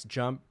because the next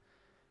jump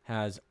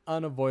has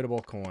unavoidable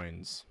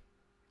coins.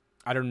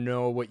 I don't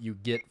know what you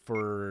get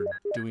for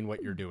doing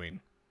what you're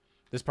doing.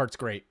 This part's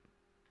great.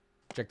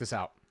 Check this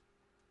out.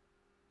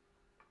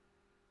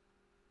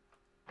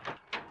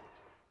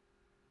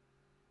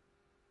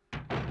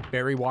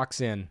 Barry walks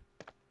in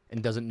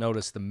and doesn't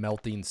notice the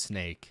melting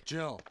snake.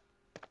 Jill,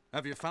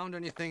 have you found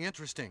anything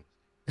interesting?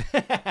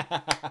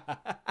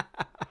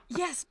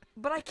 Yes,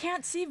 but I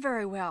can't see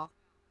very well.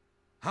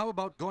 How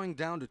about going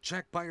down to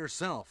check by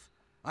yourself?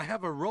 I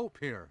have a rope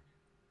here.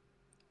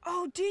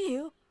 Oh, do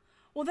you?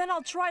 Well, then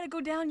I'll try to go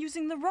down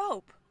using the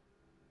rope.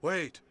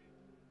 Wait.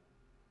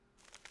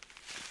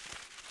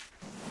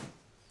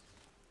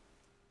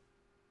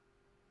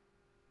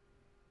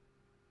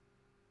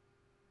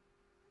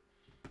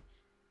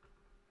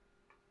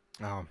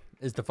 Oh,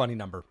 is the funny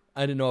number.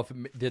 I didn't know if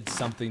it did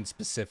something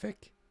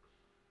specific.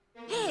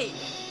 Hey,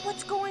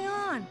 what's going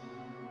on?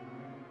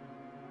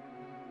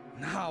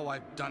 Now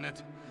I've done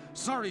it.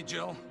 Sorry,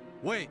 Jill.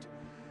 Wait.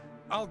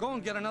 I'll go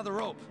and get another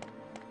rope.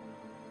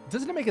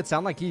 Doesn't it make it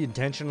sound like he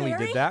intentionally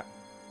Barry? did that?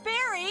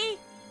 Barry!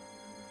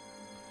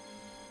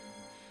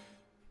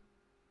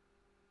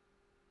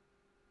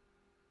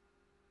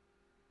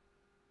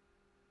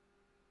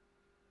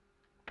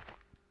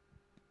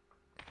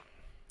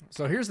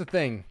 So here's the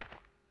thing.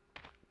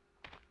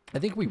 I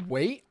think we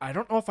wait. I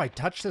don't know if I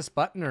touch this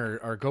button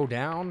or go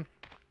down.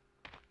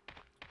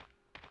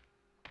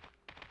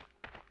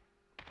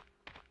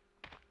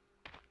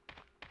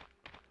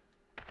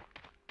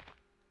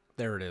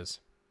 there it is.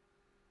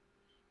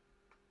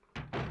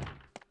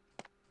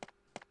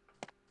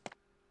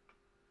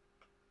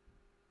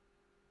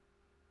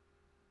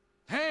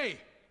 Hey!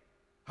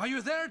 Are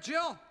you there,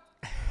 Jill?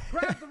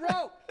 Grab the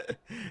rope!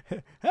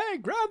 Hey,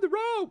 grab the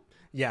rope!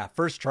 Yeah,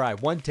 first try.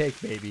 One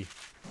take, baby.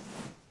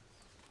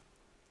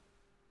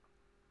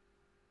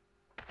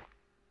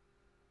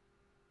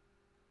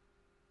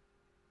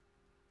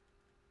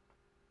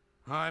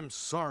 I'm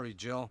sorry,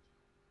 Jill.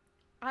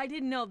 I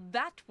didn't know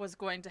that was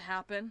going to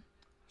happen.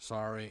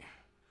 Sorry.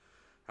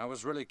 I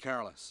was really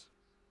careless.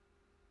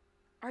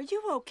 Are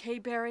you okay,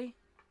 Barry?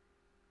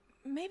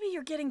 Maybe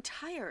you're getting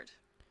tired.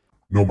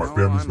 No, my No,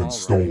 family's I'm been all right.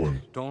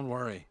 stolen. Don't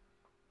worry.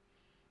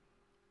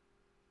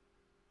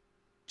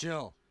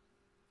 Jill,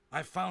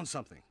 I found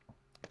something.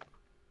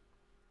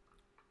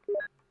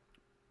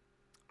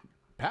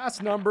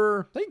 Pass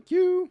number. Thank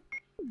you.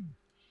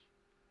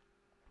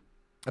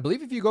 I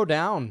believe if you go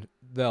down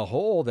the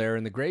hole there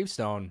in the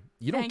gravestone,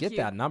 you don't Thank get you.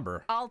 that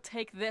number. I'll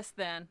take this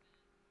then.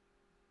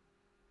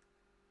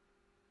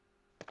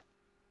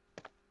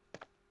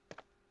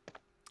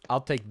 I'll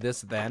take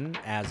this then,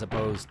 as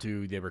opposed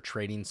to they were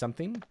trading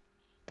something.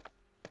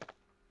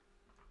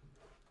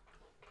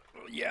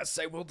 Yes,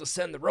 I will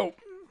descend the rope.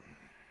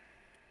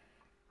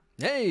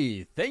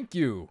 Hey, thank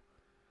you.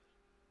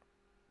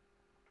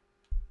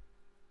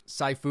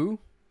 Sifu?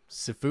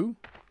 Sifu?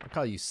 I'll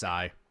call you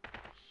Sai.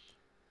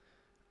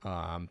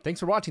 Thanks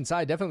for watching,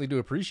 Sai. Definitely do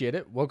appreciate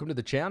it. Welcome to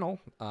the channel.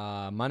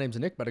 My name's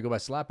Nick, but I go by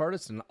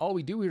slapartist, and all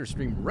we do here is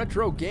stream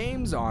retro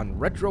games on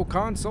retro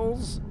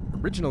consoles,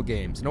 original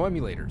games, no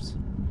emulators.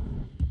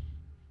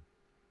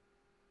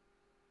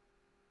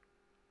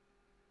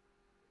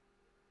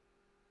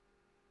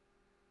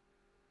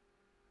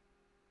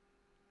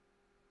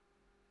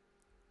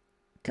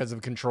 Because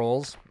of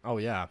controls. Oh,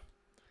 yeah.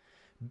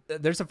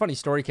 There's a funny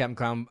story, Captain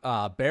Clown.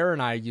 Bear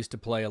and I used to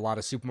play a lot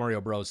of Super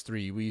Mario Bros.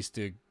 3. We used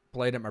to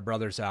play it at my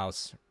brother's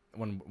house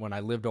when I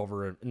lived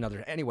over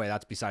another... Anyway,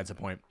 that's besides the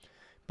point.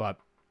 But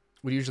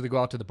we'd usually go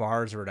out to the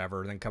bars or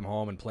whatever, and then come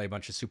home and play a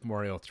bunch of Super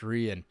Mario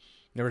 3. And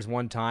there was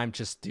one time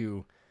just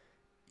to,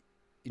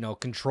 you know,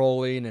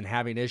 controlling and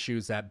having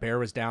issues that Bear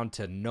was down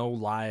to no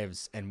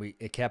lives, and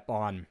it kept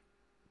on...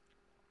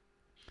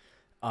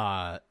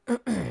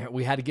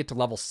 we had to get to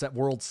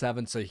world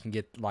 7 so you can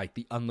get like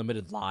the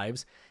unlimited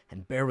lives,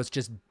 and Bear was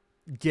just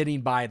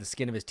getting by the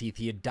skin of his teeth.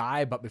 He'd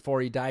die, but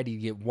before he died, he'd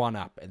get one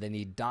up, and then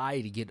he'd die,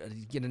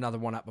 he'd get another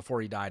one up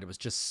before he died. It was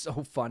just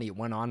so funny. It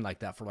went on like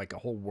that for like a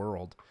whole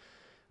world.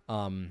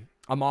 I'm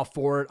all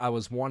for it. I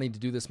was wanting to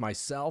do this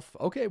myself.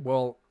 Okay,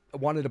 well, I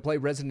wanted to play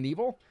Resident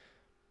Evil.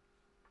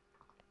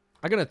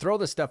 I'm gonna throw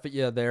this stuff at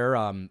you there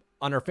on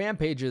our fan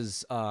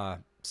pages,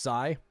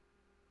 Sai.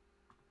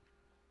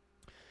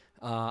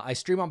 I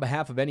stream on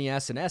behalf of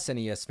NES and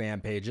SNES fan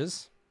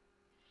pages,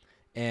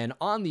 and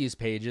on these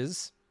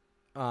pages,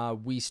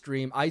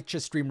 I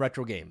just stream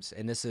retro games,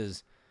 and this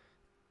is,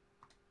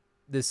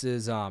 give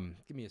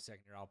me a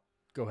second here, I'll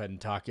go ahead and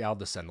talk, yeah, I'll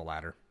descend the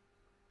ladder.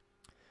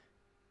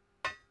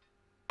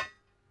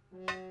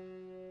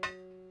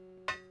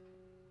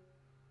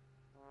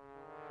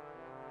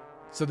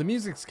 So the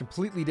music's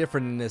completely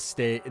different in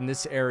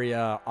this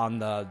area on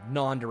the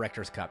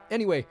non-director's cut.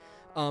 Anyway,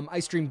 I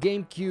stream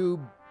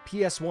GameCube,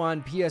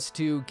 PS1,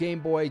 PS2, Game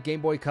Boy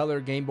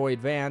Color, Game Boy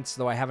Advance,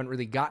 though I haven't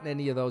really gotten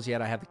any of those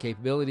yet. I have the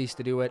capabilities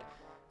to do it.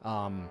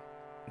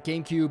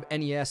 GameCube,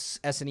 NES,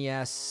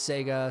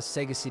 SNES,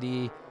 Sega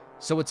CD.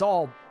 So it's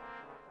all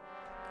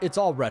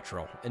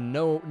retro and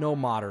no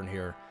modern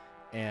here.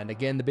 And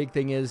again, the big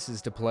thing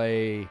is to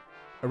play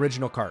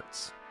original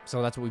carts.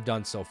 So that's what we've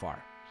done so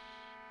far.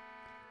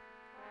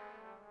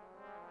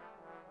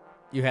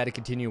 You had to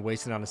continue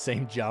wasting on the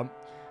same jump.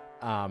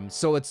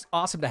 So it's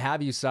awesome to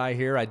have you, Sai,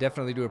 here. I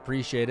definitely do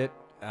appreciate it.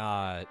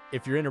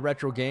 If you're into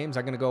retro games,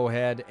 I'm going to go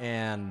ahead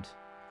and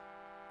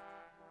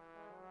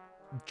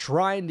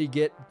trying to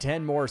get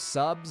 10 more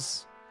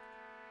subs.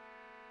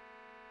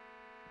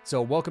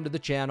 So welcome to the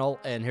channel,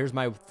 and here's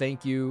my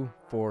thank you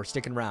for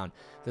sticking around.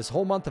 This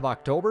whole month of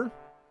October,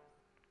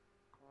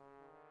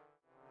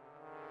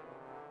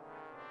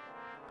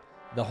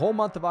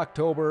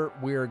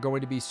 we are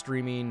going to be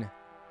streaming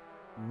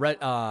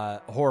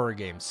horror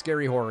games,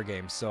 scary horror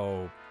games.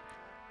 So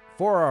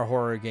for our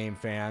horror game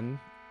fan,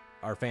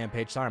 our fan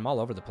page, sorry, I'm all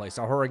over the place,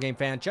 our horror game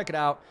fan, check it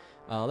out.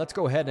 Let's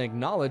go ahead and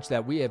acknowledge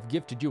that we have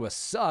gifted you a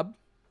sub.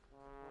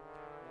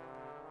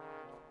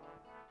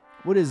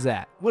 What is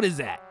that? What is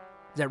that?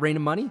 Is that Rain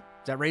of Money?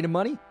 Is that Rain of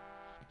Money?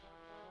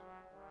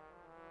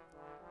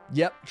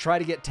 Yep, try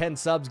to get 10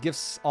 subs,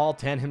 gifts all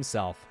 10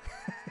 himself.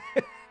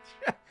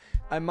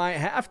 I might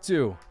have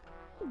to.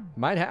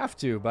 Might have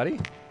to, buddy.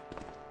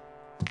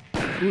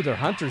 Ooh, they're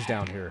hunters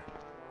down here.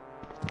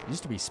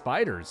 Used to be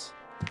spiders.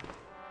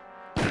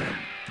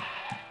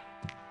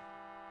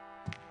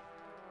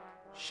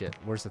 Shit,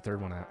 where's the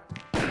third one at?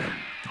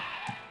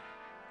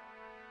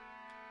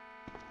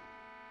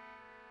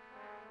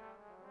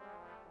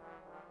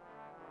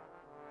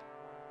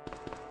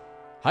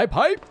 Hype,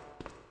 hype!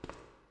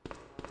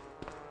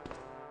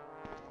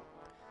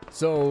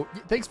 So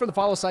thanks for the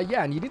follow, side.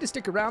 Yeah, and you need to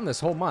stick around this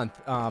whole month.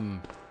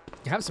 You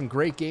have some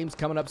great games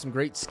coming up, some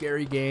great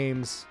scary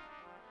games.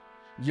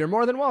 You're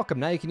more than welcome.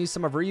 Now you can use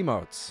some of our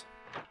emotes.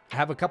 I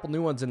have a couple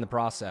new ones in the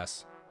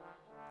process.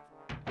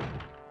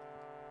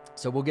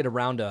 So we'll get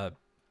around to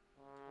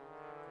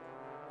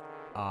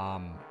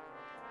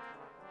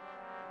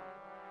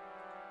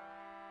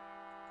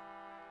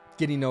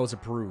getting those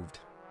approved.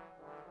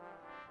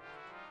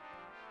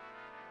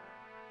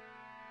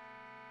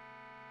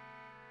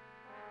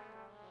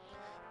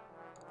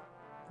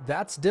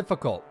 That's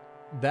difficult.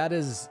 That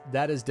is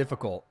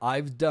difficult.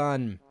 I've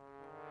done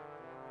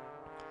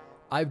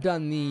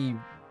the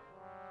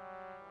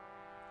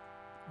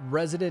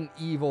Resident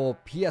Evil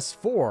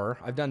PS4.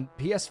 I've done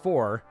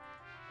PS4.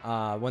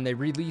 When they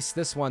released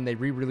this one, they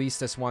re-released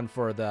this one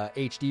for the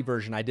HD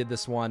version. I did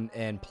this one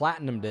and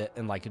platinumed it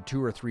in like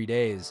 2 or 3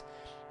 days.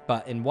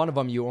 But in one of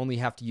them, you only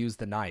have to use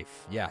the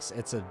knife. Yes,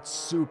 it's a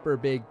super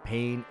big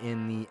pain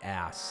in the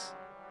ass.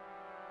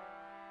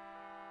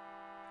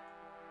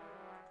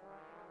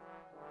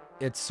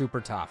 It's super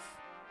tough.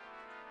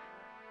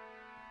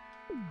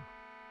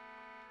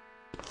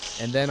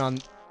 And then on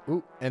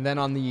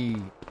the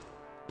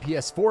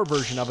PS4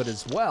 version of it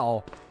as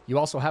well, you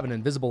also have an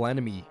invisible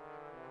enemy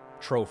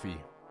trophy.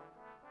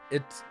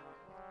 It's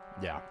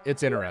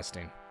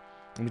interesting.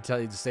 Let me tell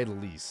you, to say the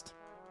least.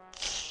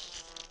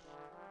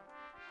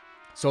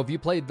 So have you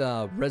played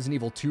the Resident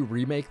Evil 2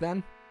 remake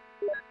then?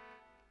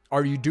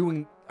 Are you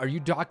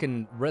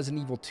talking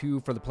Resident Evil 2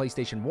 for the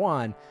PlayStation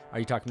 1? Are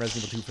you talking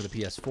Resident Evil 2 for the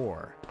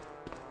PS4?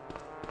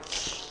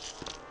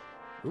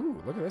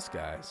 Ooh, look at this,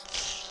 guys.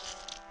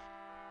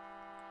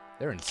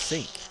 They're in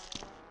sync.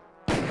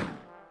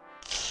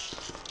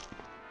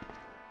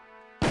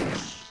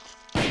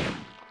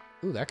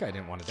 Ooh, that guy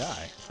didn't want to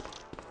die.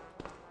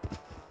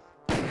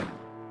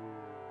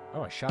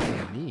 Oh, I shot him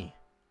in the knee.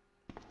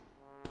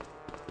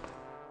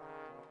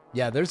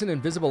 Yeah, there's an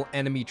invisible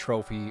enemy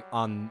trophy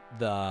on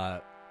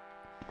the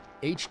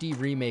HD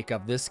remake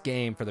of this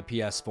game for the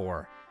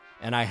PS4.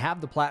 And I have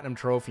the platinum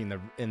trophy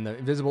in the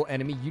invisible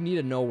enemy. You need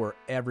to know where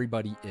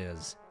everybody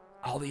is.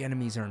 All the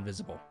enemies are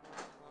invisible.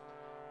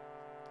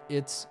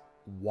 It's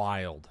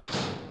wild.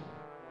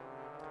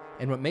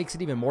 And what makes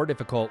it even more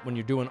difficult when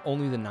you're doing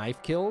only the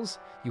knife kills,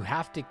 you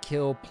have to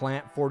kill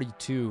Plant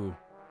 42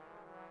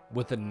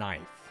 with a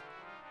knife.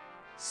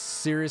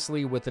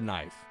 Seriously, with a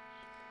knife.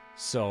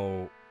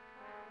 So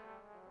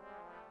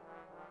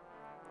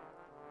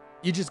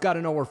you just got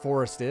to know where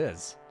Forrest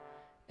is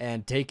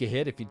and take a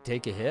hit if you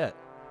take a hit.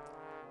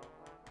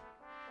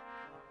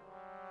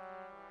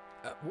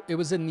 It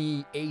was in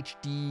the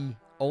HD,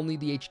 only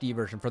the HD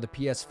version for the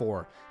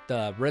PS4.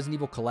 The Resident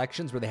Evil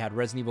collections where they had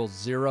Resident Evil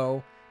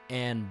 0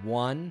 and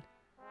 1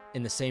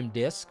 in the same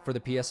disc for the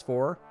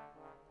PS4.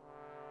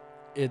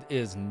 It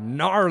is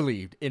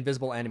gnarly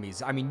invisible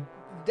enemies. I mean,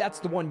 that's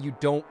the one you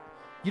don't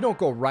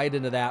go right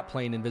into that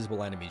playing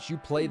invisible enemies. You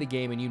play the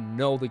game and you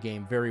know the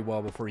game very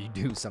well before you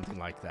do something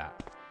like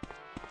that.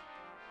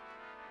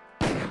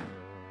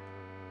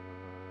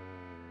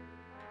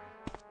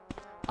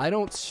 I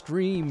don't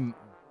stream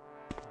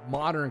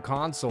modern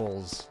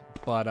consoles,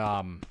 but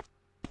I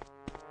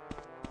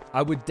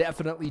would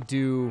definitely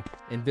do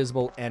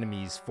invisible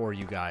enemies for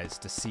you guys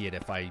to see it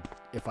if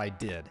I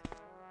did.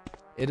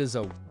 It is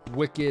a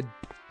wicked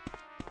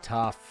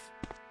tough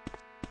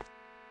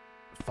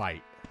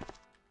fight.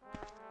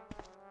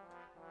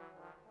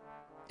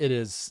 It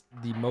is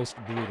the most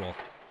brutal.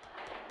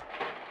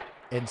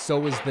 And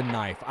so is the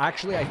knife.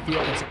 Actually, I feel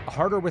it's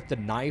harder with the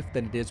knife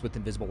than it is with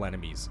invisible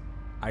enemies.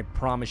 I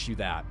promise you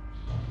that.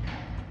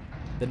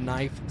 The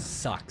knife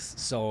sucks.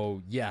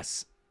 So,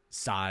 yes,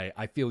 Sai,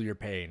 I feel your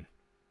pain.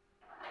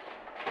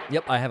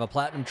 Yep, I have a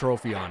platinum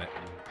trophy on it.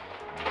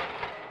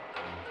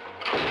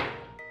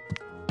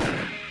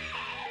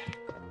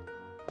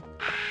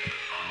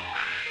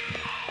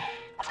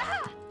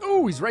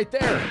 Oh, he's right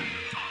there.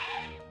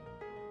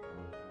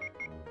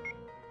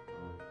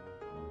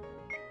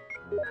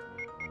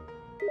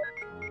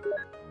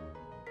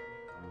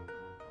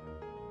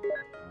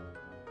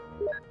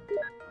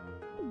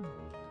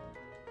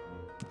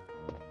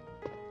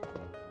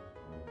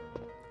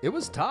 It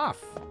was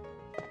tough.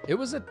 It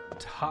was a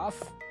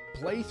tough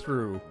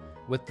playthrough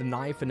with the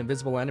knife and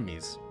invisible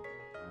enemies.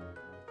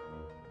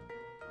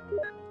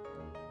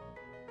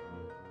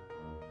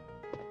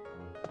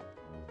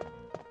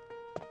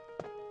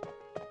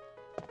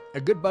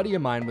 A good buddy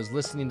of mine was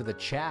listening to the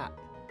chat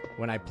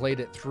when I played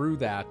it through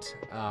that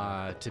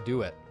to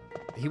do it.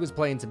 He was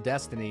playing some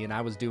Destiny and I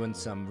was doing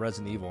some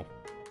Resident Evil.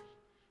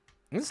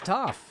 It's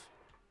tough.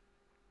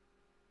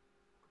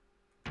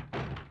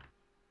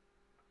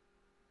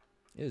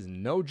 It is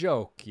no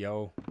joke,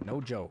 yo. No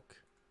joke.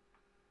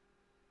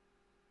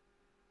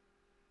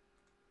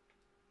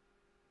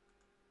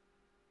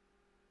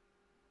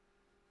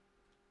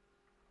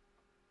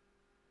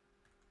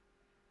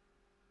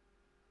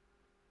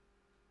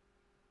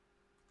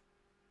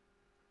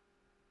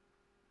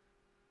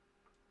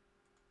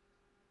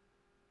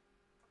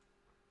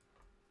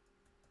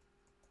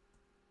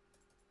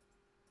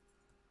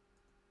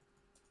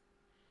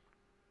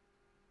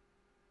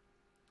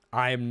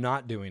 I am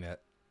not doing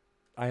it.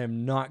 I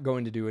am not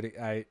going to do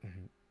it.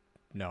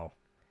 No.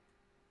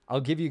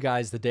 I'll give you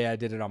guys the day I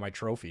did it on my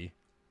trophy.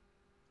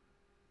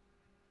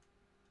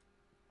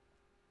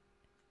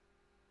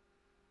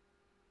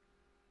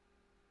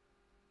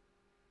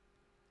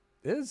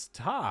 It is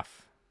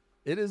tough.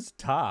 It is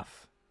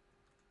tough.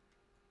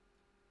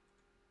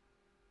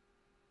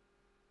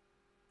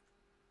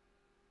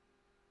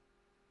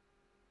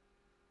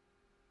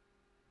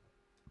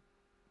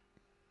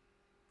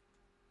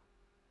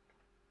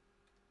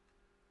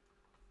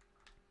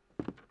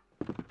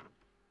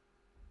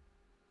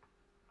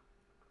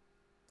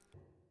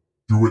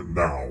 Do it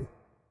now.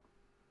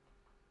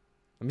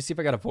 Let me see if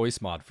I got a voice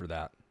mod for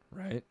that,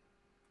 right?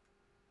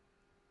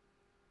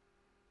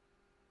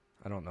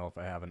 I don't know if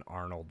I have an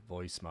Arnold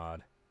voice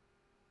mod.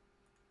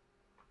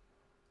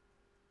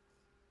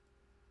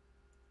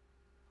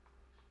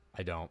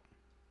 I don't.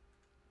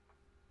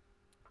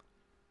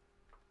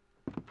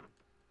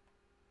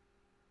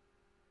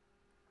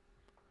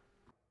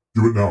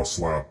 Do it now,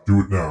 Slap.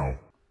 Do it now.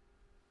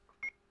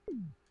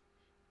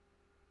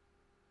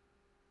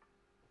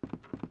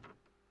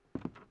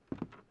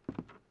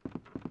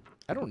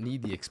 I don't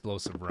need the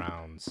explosive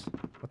rounds.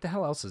 What the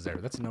hell else is there?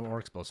 That's no more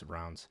explosive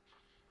rounds.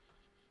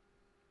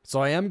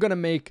 So I am going to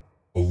make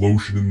A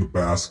lotion in the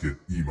basket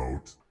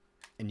emote.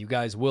 and you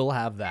guys will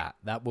have that.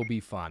 That will be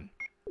fun.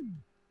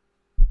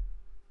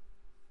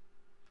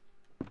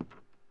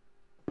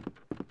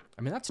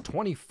 I mean, that's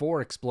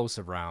 24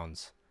 explosive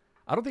rounds.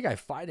 I don't think I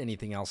fight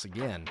anything else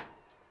again.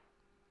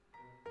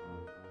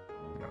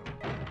 No.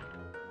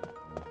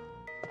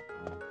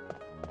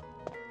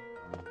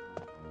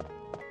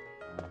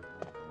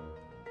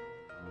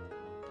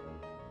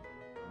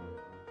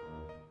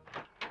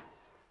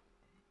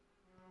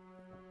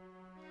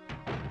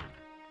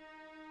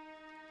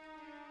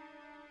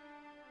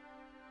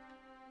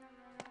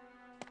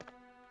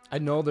 I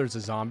know there's a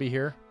zombie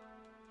here.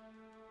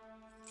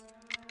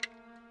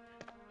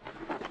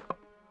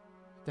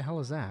 What the hell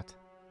is that?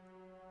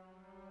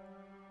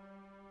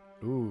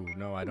 Ooh,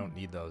 no, I don't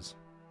need those.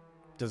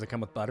 Does it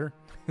come with butter?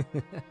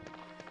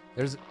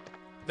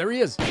 There he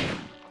is.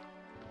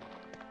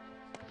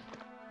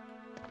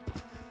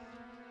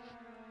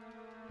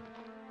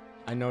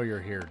 I know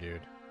you're here,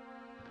 dude.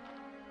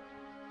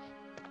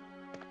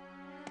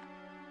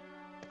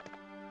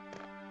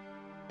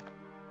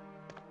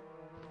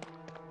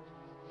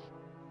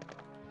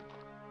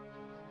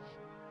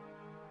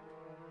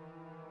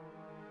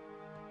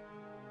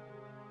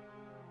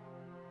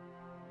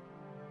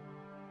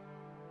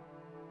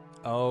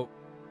 Oh,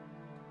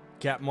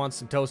 Captain wants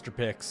some toaster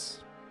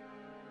picks.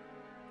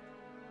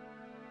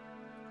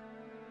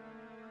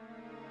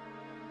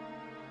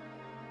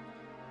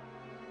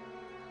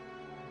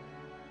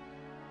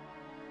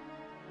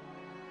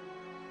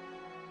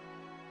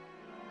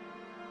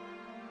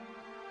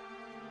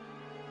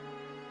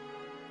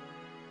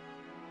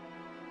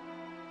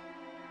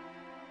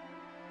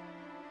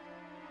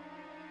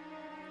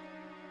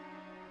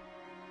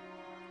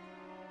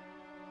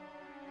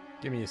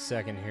 Give me a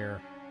second here.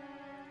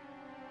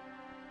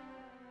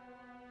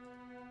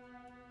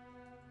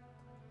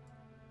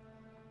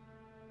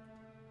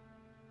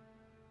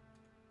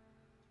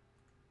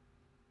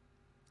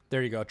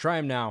 There you go. Try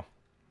him now,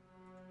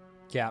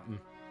 Captain.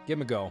 Give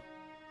him a go.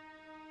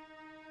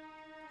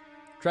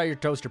 Try your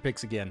toaster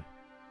picks again.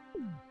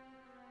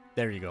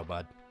 There you go,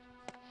 bud.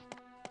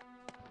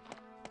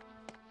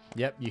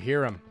 Yep, you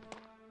hear him.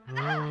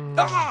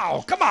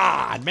 Oh, come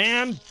on,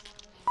 man.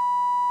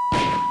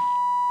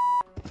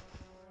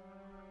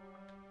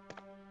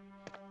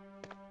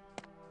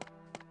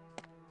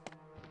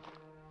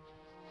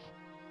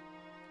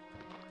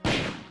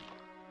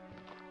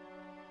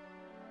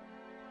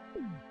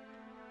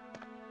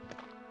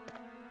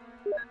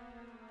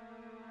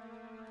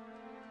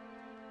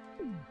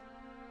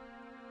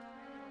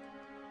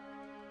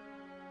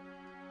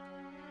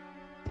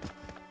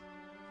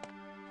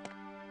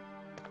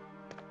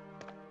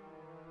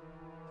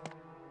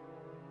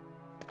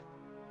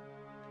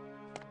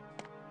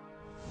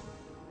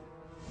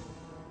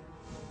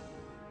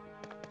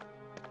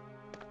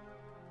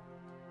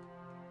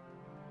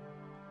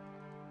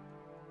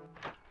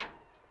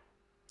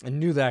 I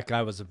knew that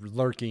guy was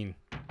lurking.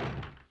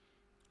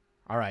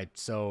 All right,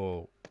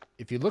 so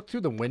if you look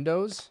through the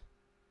windows...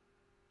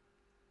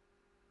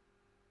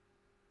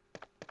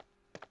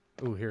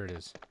 Ooh, here it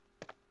is.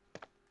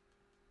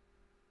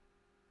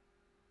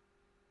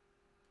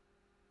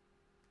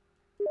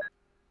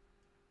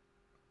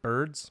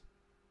 Birds.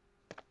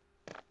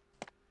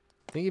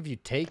 I think if you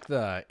take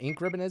the ink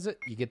ribbon, is it?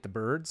 You get the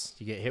birds.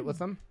 You get hit with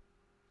them.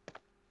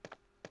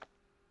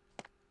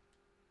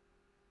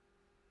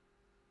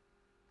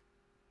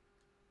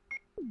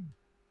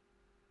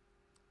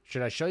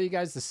 Should I show you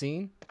guys the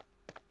scene?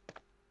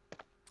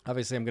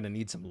 Obviously, I'm going to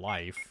need some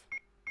life.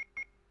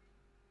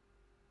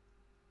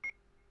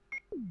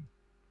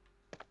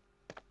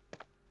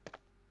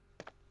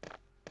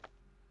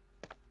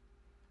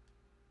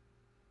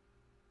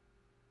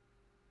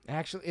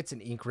 Actually, it's an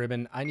ink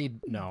ribbon.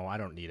 No, I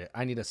don't need it.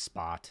 I need a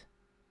spot.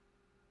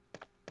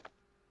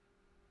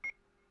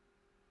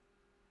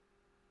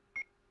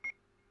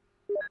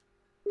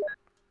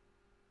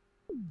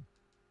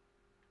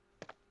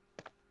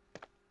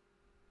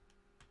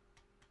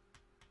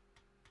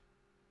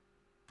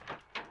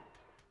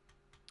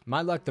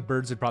 My luck, the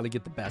birds would probably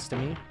get the best of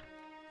me.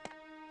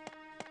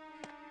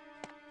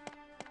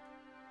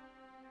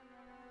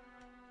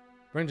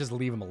 We're gonna just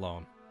leave them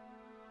alone.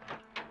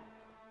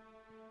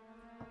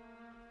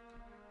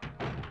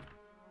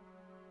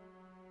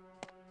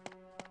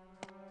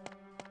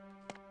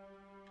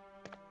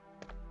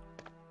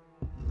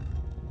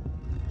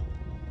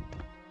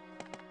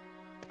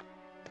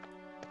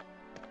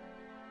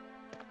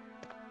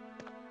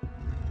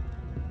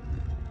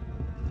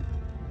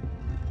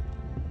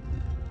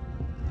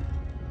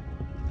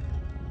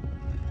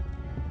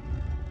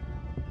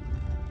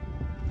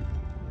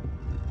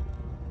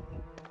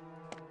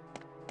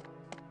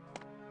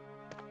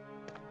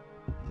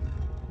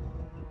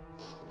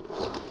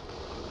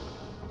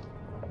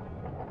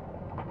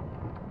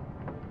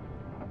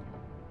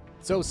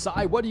 So,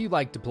 Sai, what do you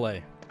like to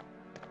play?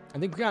 I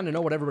think we kind of know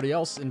what everybody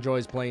else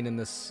enjoys playing in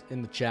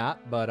the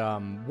chat, but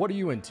what are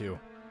you into?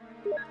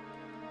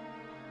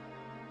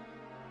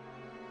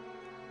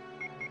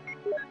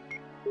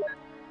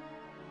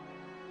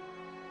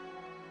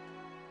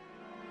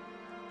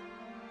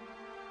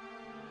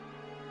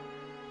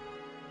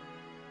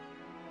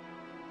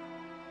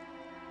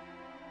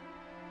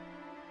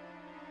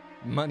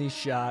 Money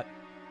shot.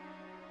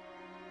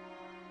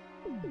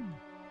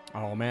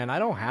 Oh man, I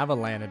don't have a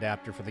LAN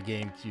adapter for the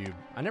GameCube.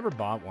 I never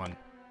bought one.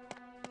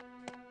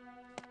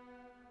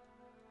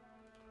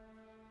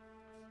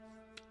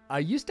 I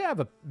used to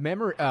have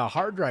a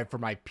hard drive for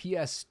my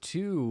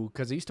PS2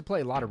 because I used to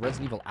play a lot of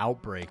Resident Evil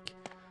Outbreak,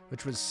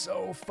 which was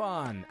so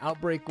fun.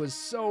 Outbreak was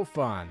so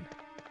fun.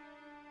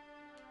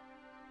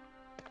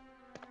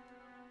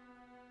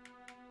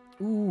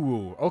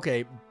 Ooh,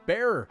 okay.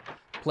 Bear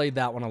played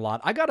that one a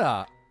lot. I got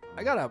a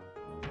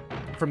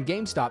from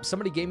GameStop,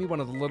 somebody gave me one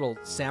of the little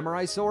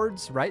samurai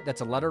swords, right? That's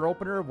a letter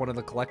opener, one of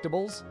the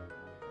collectibles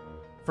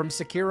from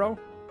Sekiro.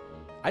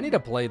 I need to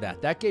play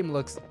that. That game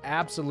looks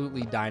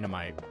absolutely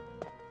dynamite.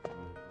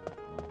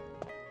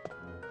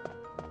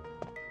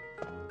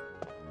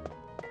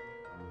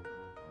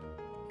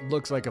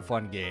 Looks like a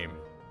fun game.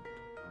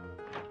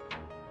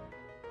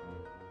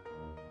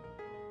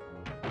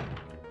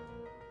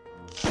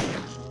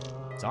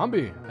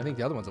 Zombie. I think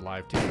the other one's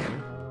alive too.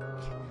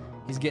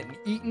 He's getting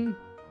eaten.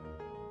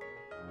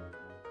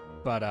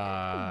 But,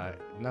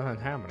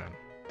 nothing happening.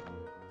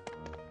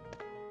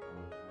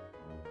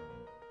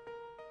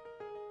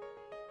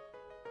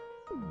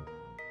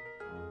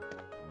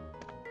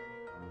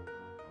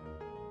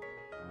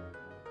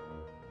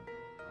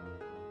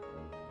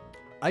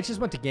 I just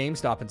went to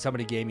GameStop and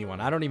somebody gave me one.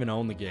 I don't even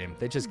own the game.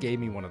 They just gave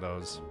me one of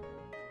those.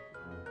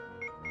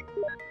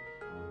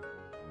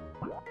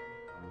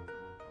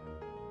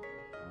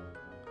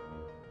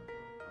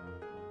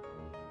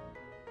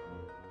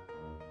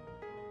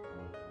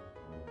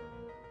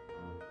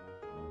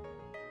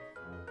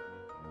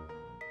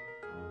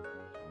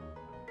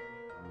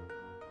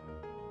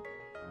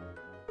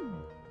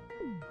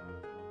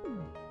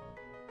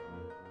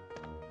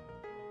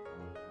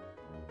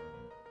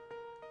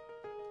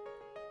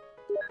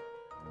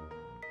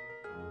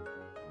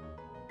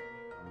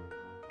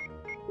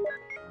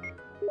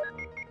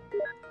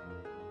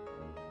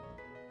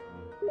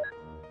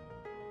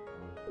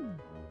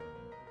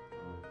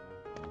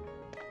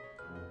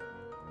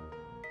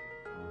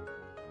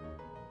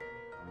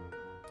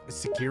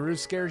 Sekiro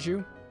scares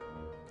you?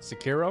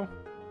 Sekiro?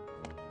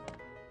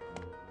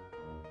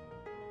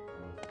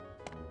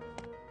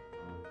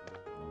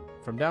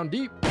 From down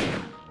deep.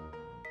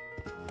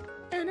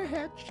 And a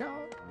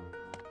headshot.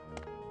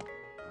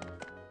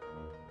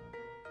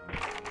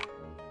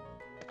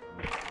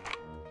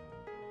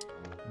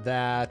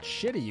 That's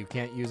shitty. You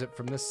can't use it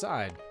from this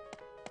side.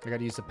 I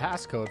gotta use the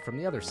passcode from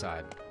the other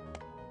side.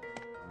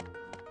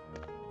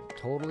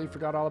 Totally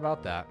forgot all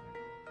about that.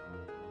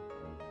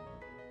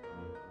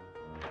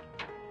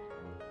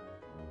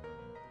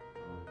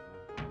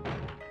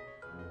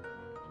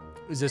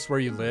 Is this where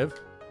you live,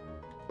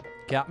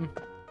 Captain?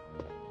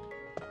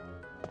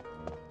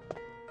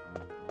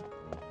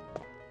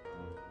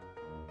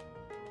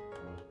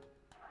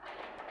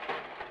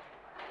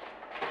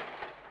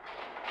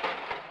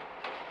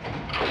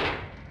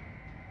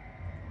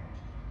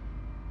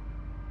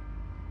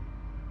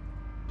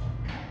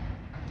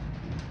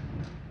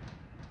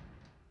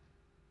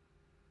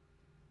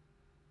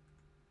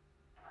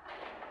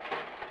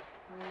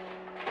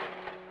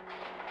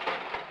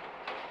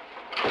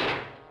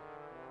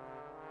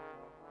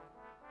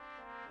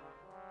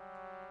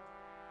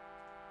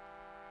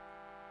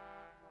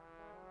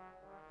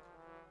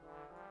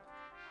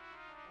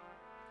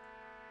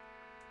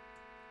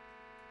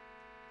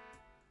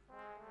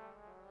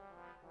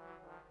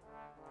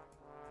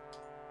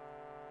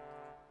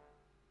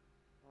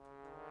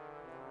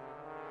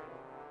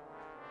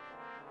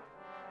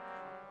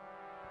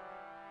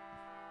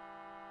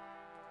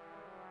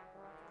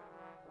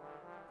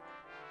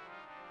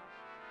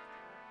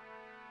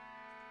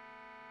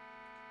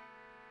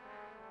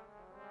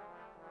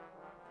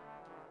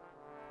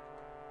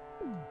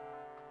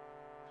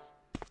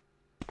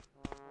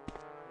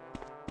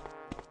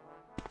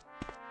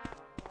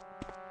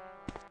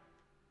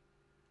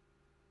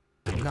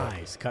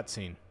 Nice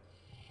cutscene.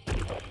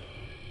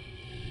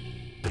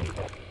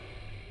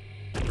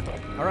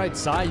 All right,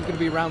 Sai, you gonna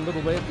be around a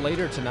little bit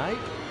later tonight?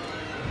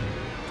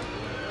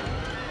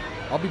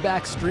 I'll be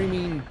back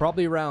streaming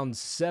probably around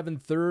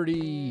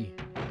 7:30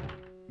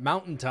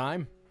 Mountain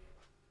Time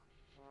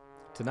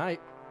tonight.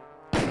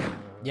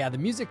 Yeah, the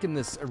music in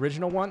this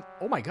original one.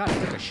 Oh my God, he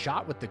took a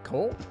shot with the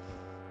Colt.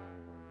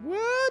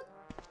 What?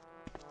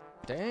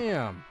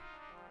 Damn.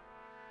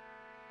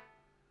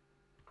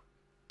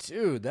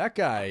 Dude, that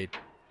guy.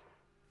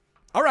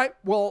 All right,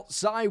 well,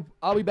 Sai,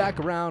 I'll be back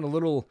around a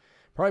little,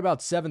 probably about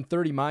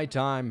 7:30 my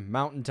time,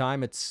 Mountain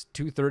Time. It's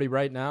 2:30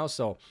 right now,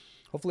 so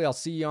hopefully I'll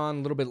see you on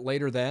a little bit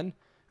later then.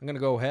 I'm going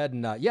to go ahead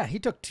and, yeah, he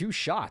took 2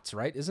 shots,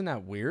 right? Isn't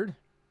that weird?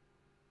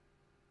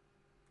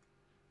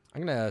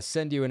 I'm going to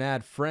send you an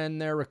add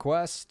friend there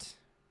request.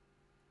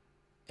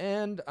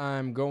 And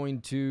I'm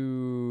going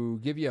to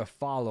give you a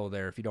follow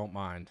there if you don't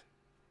mind.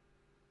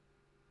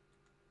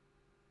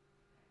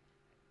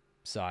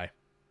 Sigh.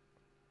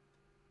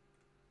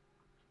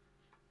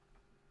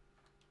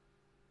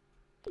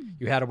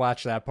 You had to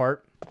watch that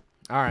part?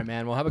 All right,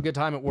 man. Well, have a good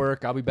time at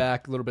work. I'll be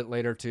back a little bit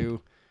later,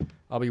 too.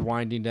 I'll be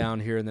winding down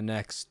here in the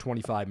next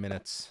 25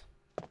 minutes.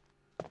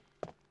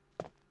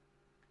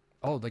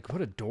 Oh, they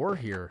put a door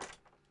here.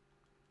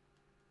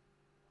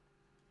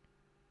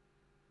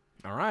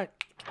 All right.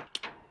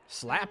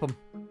 Slap him.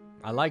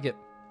 I like it.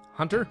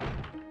 Hunter?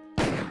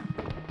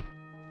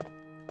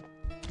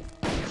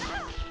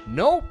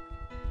 Nope.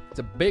 It's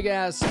a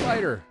big-ass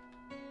spider.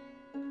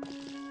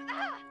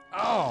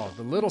 Oh,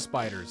 the little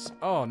spiders.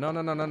 Oh, no,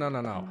 no, no, no, no,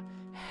 no, no.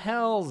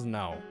 Hells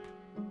no.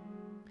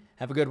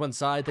 Have a good one,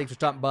 Sai. Thanks for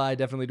stopping by.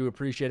 Definitely do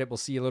appreciate it. We'll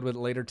see you a little bit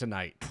later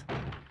tonight.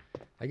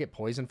 I get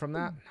poison from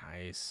that?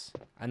 Nice.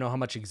 I know how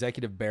much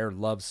Executive Bear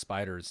loves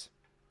spiders.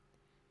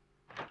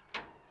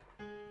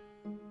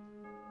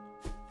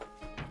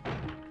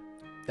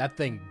 That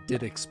thing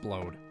did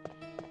explode.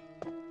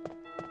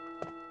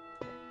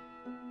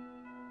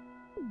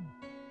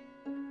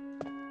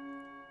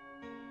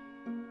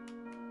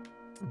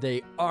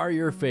 They are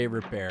your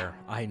favorite bear.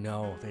 I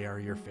know, they are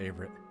your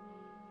favorite.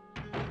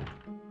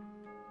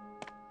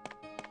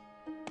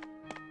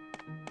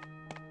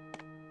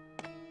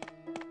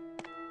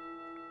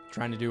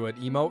 Trying to do an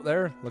emote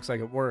there? Looks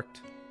like it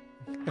worked.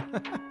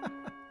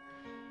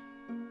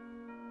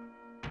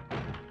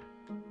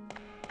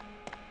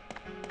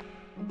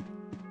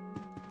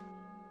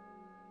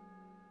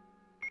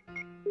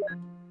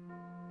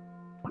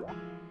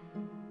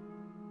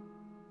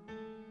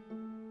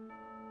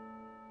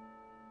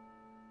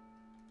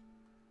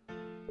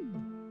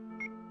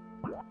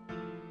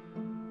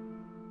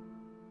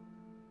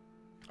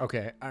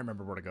 Okay, I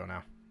remember where to go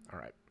now. All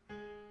right.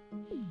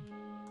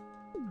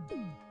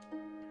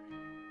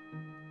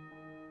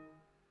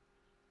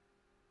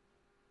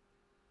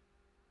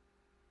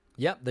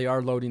 Yep, they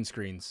are loading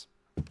screens.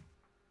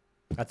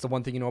 That's the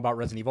one thing you know about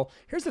Resident Evil.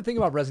 Here's the thing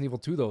about Resident Evil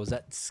 2, though, is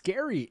that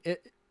scary.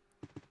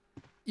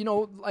 You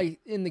know, like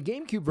in the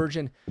GameCube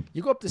version,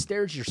 you go up the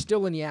stairs, you're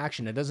still in the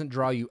action. It doesn't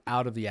draw you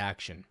out of the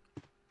action.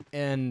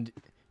 And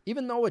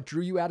even though it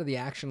drew you out of the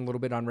action a little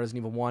bit on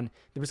Resident Evil 1,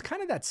 there was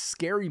kind of that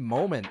scary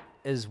moment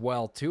as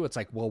well, too. It's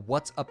like, well,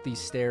 what's up these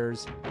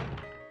stairs?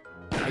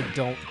 I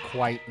don't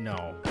quite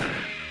know.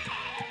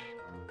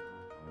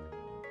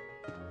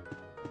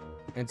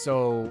 And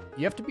so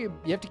you have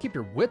to keep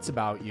your wits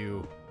about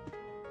you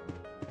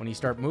when you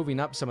start moving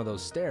up some of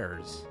those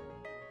stairs.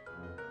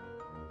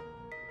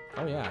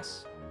 Oh,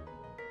 yes.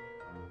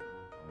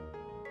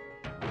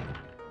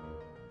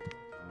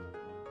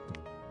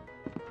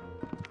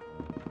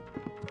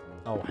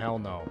 Oh, hell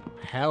no.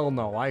 Hell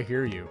no, I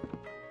hear you.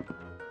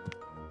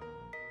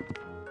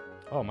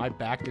 Oh, am I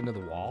backed into the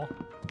wall?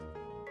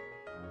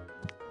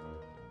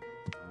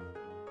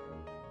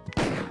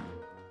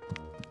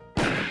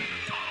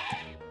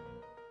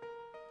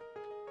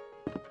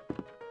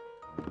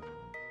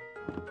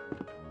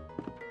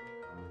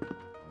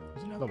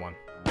 There's another one.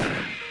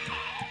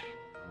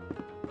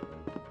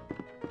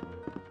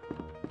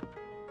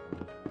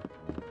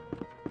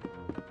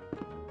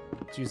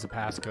 Let's use the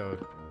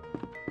passcode.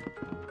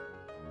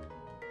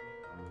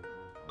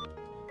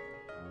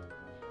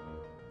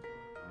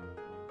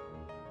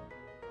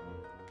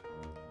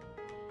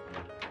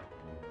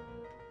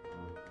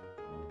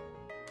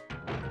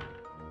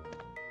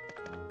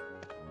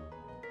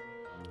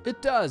 It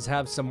does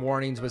have some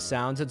warnings with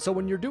sounds, and so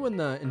when you're doing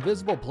the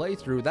invisible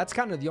playthrough, that's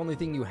kind of the only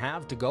thing you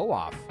have to go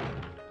off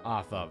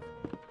of.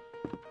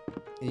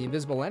 The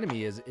invisible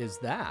enemy is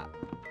that.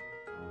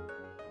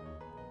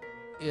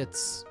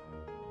 It's...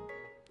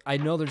 I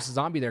know there's a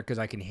zombie there because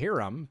I can hear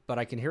him, but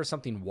I can hear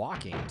something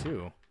walking,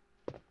 too.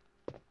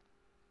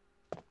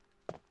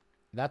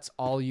 That's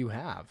all you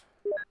have.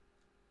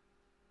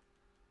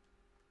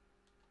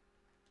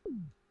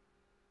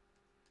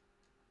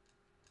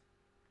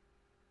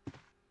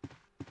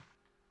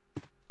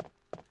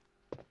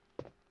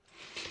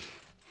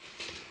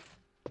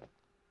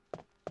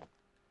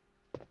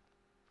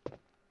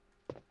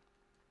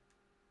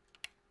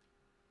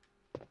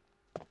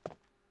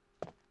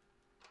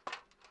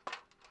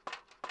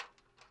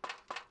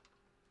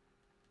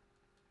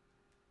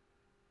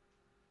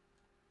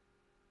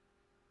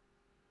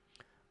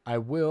 I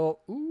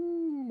will.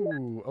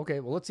 Ooh. Okay,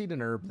 well, let's eat an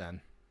herb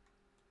then.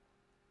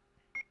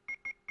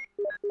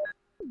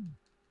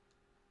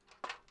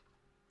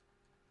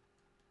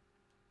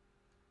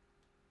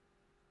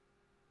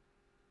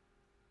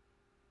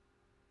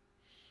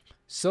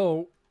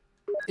 So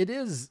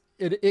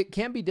it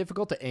can be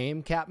difficult to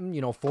aim, Captain.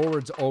 You know,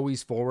 forward's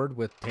always forward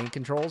with tank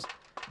controls.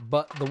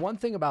 But the one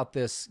thing about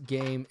this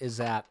game is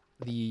that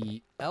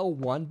the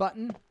L1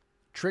 button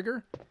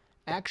trigger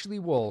actually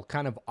will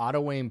kind of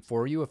auto aim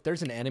for you. If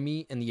there's an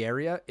enemy in the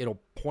area,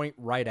 it'll point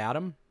right at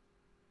him.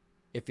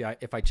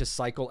 If I just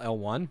cycle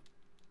L1,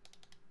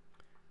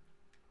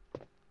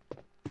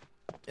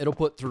 it'll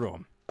put through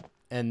him,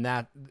 and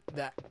that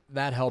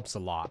helps a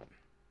lot.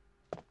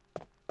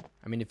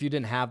 I mean, if you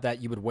didn't have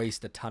that, you would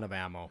waste a ton of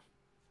ammo.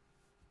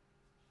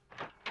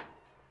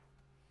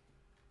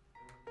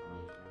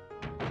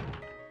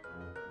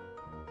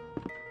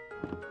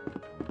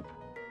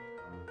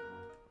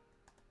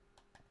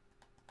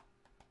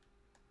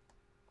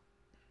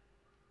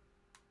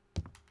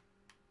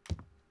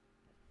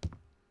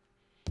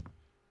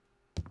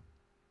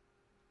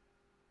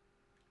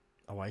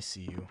 Oh, I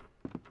see you.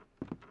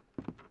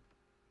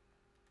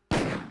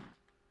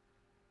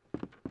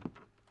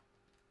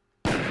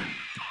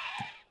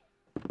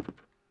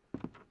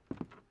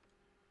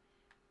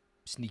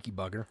 Sneaky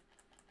bugger.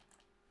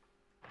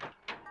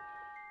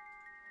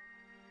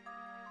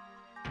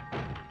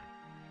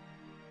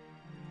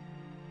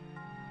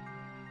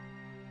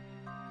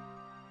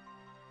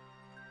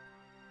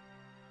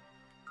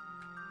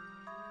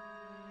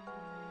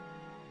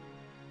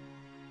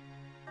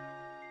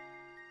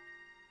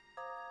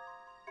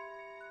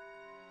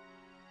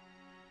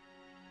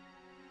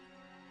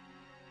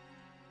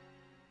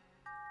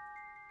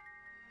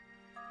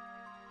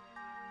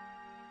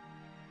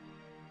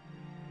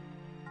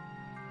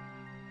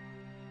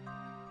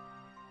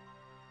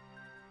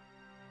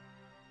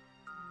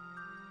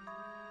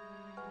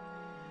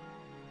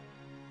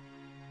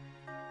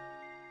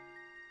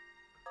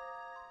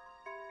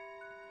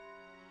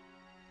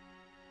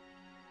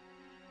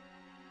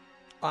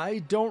 I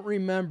don't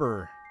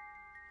remember.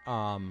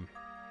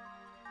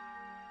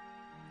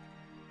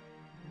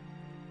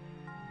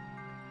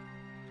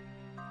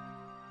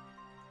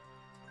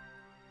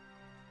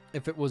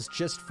 If it was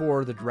just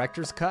for the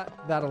director's cut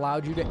that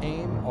allowed you to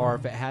aim, or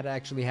if it had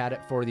actually had it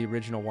for the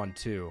original one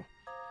too.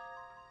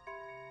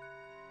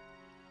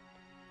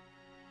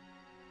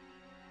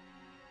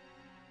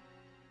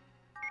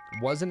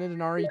 Wasn't it an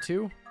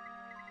RE2?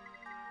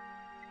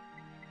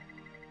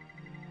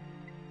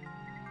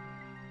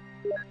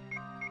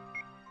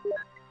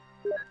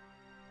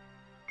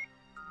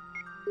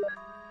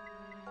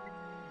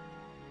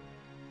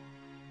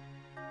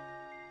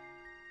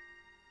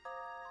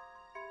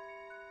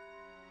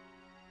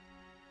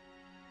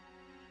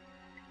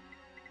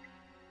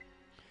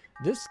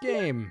 This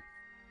game.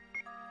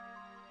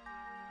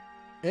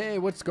 Hey,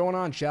 what's going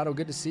on, Shadow?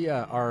 Good to see you.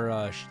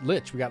 Our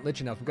Lich. We got Lich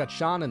in the house. We got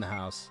Sean in the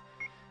house.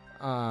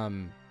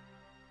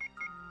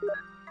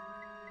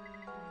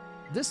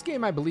 This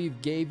game, I believe,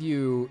 gave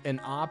you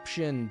an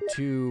option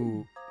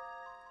to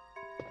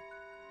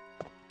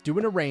do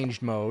an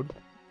arranged mode,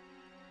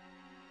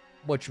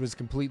 which was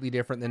completely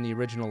different than the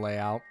original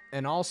layout.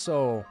 And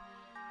also,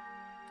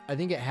 I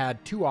think it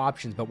had two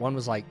options, but one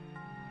was like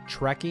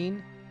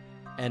trekking,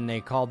 and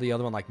they called the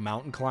other one like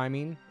mountain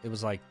climbing. It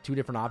was like two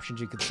different options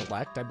you could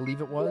select, I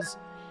believe it was.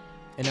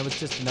 And it was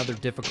just another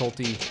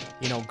difficulty,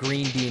 you know,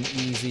 green being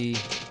easy,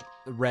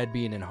 red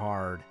being in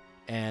hard.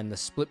 And the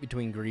split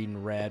between green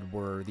and red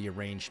were the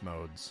arranged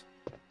modes.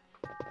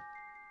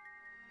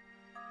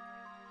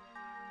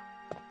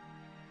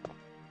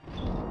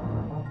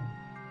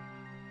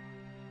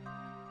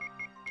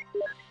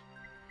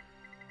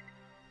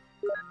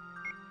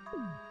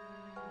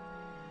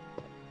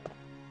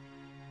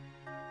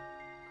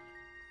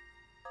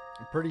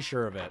 I'm pretty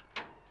sure of it.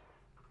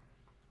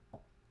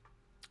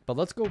 But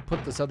let's go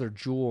put this other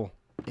jewel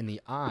in the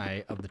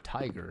eye of the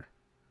tiger.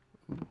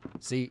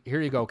 See,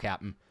 here you go,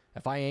 Captain.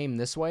 If I aim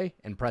this way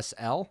and press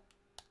L,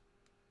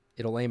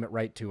 it'll aim it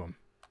right to him.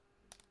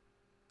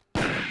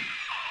 That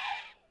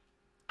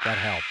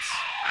helps.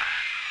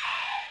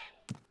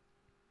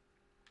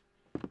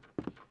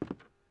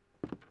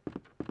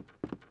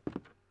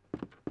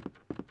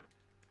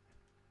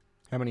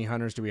 How many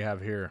hunters do we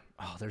have here?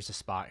 Oh, there's a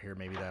spot here.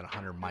 Maybe that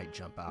hunter might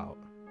jump out.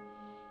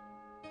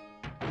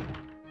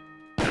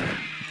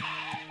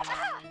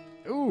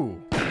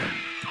 Ooh.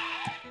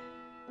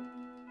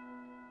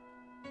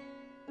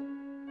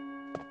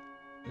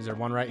 Is there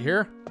one right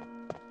here?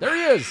 There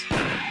he is!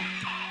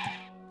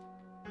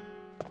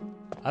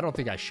 I don't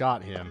think I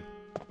shot him,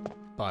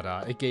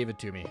 but it gave it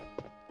to me.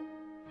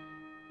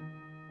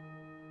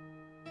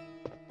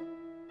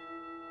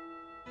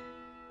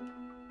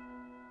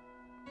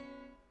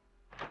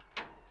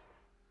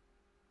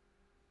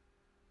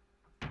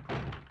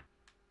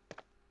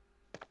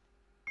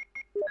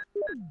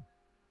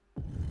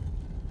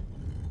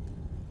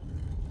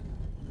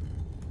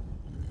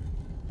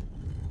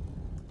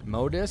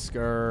 Modisc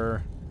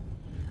or...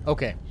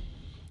 Okay.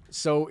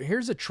 So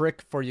here's a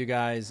trick for you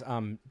guys.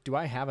 Do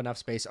I have enough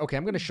space? Okay,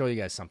 I'm going to show you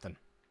guys something.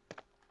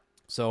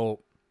 So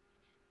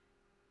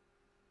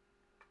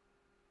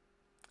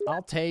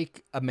I'll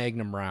take a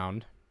Magnum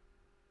round,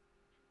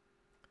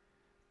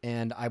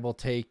 and I will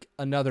take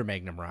another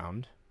Magnum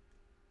round,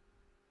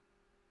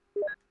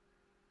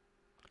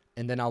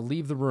 and then I'll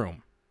leave the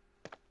room.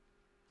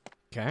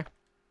 Okay?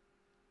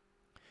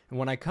 And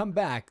when I come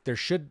back, there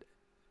should,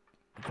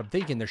 if I'm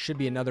thinking, there should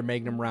be another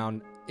Magnum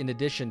round in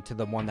addition to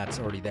the one that's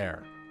already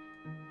there.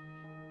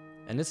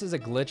 And this is a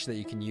glitch that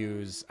you can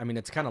use. I mean,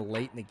 it's kind of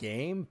late in the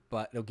game,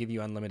 but it'll give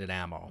you unlimited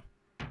ammo.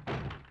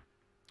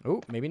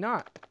 Oh, maybe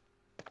not.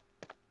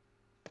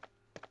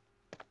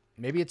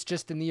 Maybe it's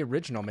just in the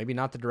original, maybe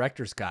not the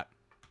director's cut.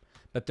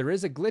 But there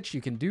is a glitch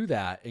you can do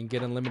that and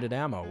get unlimited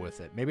ammo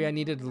with it. Maybe I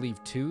needed to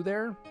leave 2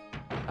 there?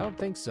 I don't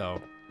think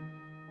so.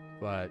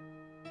 But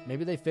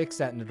maybe they fixed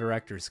that in the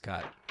director's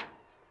cut.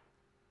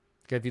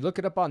 Okay, if you look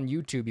it up on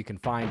YouTube, you can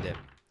find it.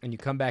 And you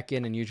come back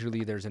in and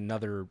usually there's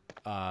another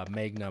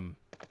Magnum.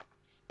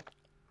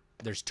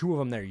 There's 2 of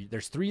them there.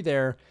 There's 3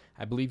 there.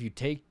 I believe you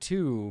take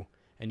 2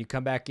 and you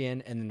come back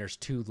in and then there's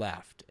 2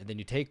 left. And then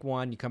you take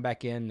 1, you come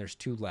back in, and there's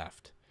 2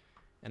 left.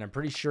 And I'm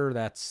pretty sure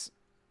that's,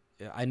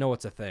 I know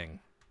it's a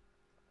thing.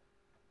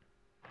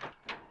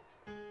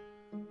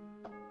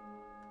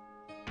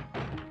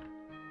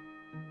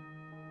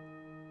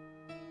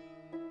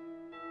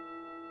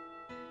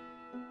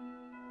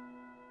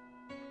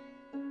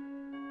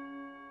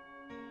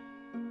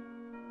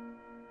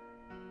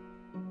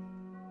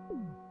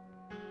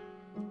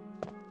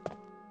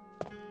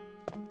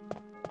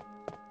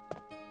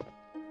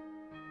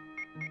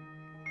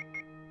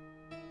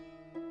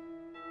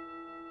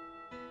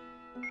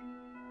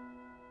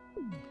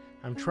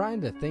 I'm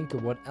trying to think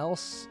of what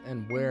else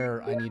and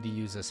where I need to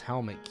use this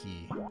helmet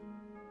key.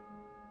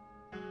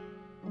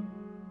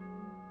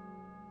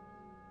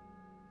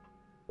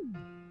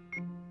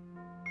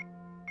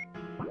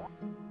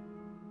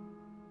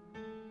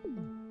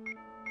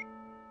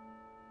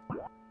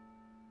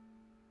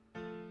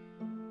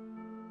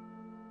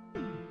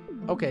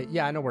 Okay,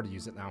 yeah, I know where to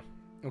use it now.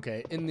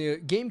 Okay, in the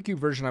GameCube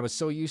version, I was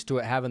so used to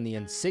it having the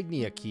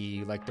insignia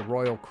key, like the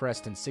Royal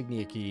Crest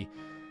insignia key,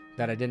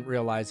 that I didn't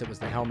realize it was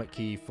the helmet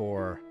key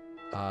for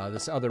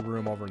this other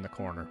room over in the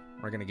corner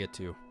we're going to get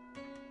to.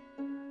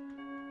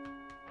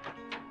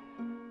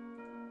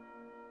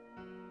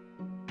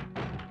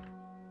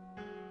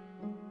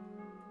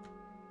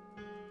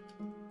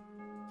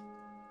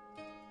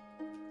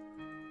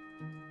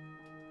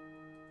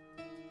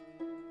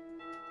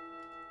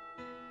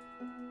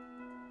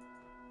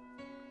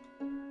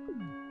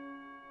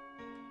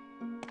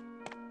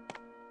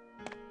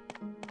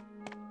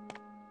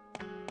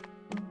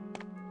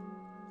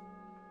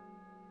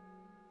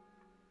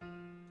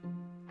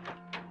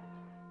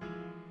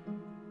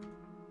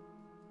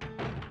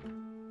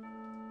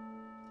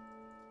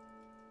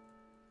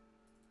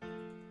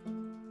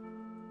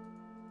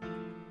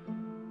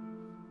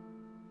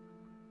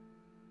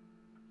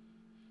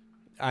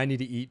 I need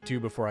to eat too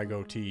before I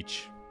go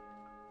teach.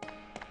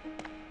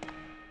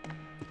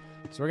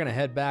 So we're going to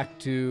head back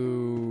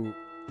to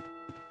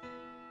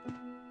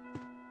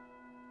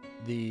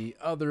the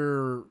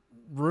other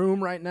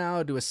room right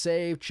now, do a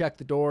save, check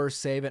the doors,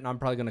 save it, and I'm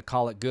probably going to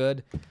call it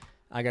good.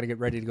 I got to get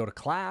ready to go to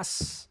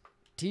class,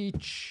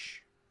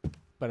 teach,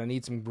 but I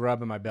need some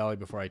grub in my belly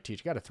before I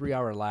teach. I got a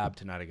 3-hour lab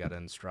tonight I got to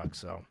instruct,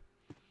 so.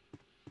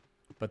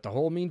 But the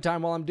whole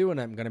meantime while I'm doing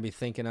it, I'm going to be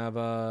thinking of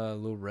a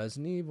little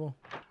Resident Evil.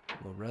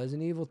 A little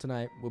Resident Evil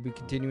tonight. We'll be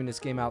continuing this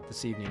game out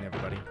this evening,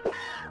 everybody.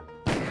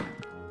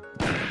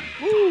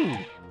 Woo!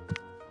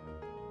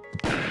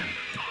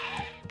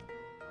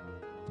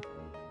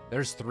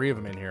 There's 3 of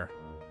them in here.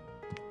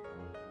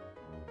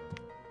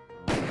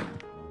 Did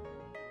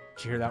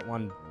you hear that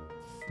one?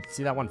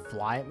 See that one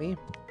fly at me?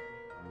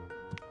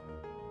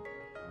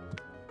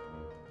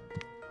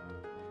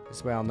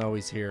 This way I'll know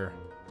he's here.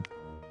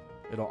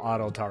 It'll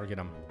auto-target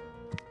him.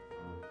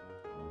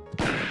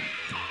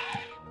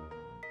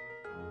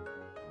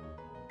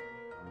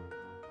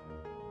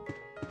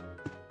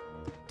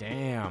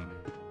 Damn.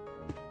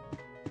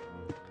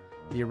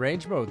 The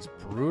arrange mode's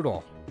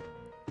brutal.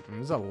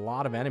 There's a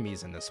lot of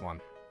enemies in this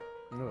one.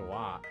 There's a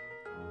lot.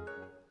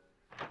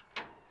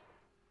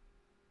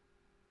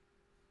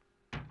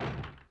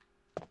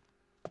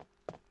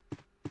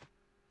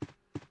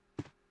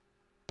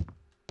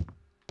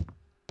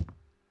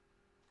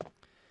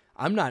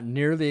 I'm not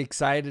nearly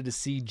excited to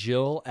see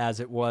Jill as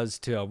it was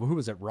to, who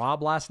was it,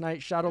 Rob last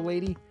night, Shadow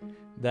Lady?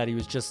 That he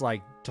was just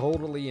like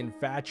totally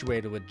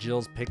infatuated with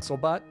Jill's pixel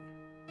butt.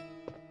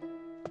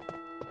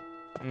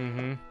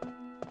 Mm-hmm.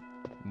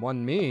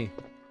 Won me.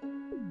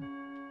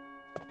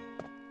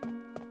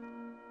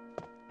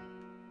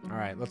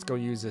 Alright, let's go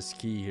use this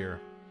key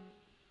here.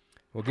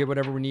 We'll get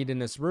whatever we need in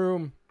this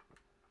room.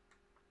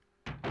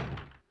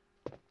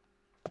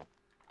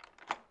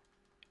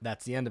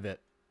 That's the end of it.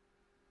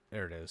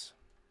 There it is.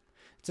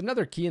 It's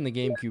another key in the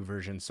GameCube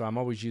version, so I'm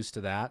always used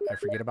to that. I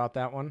forget about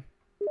that one.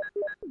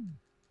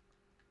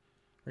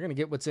 We're gonna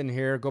get what's in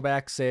here, go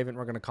back, save it, and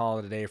we're gonna call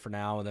it a day for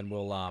now, and then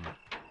we'll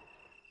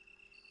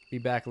be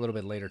back a little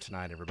bit later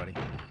tonight, everybody.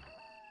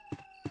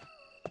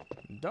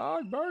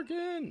 Dog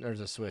barking!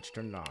 There's a switch,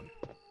 turn it on.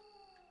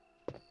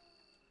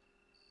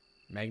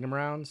 Magnum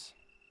rounds.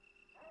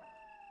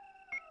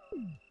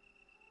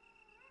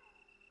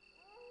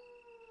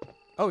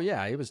 Oh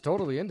yeah, he was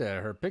totally into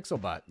her pixel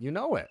butt. You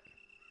know it.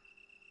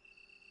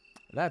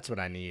 That's what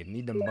I need.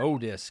 Need the Mo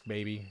disc,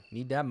 baby.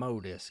 Need that Mo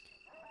disc.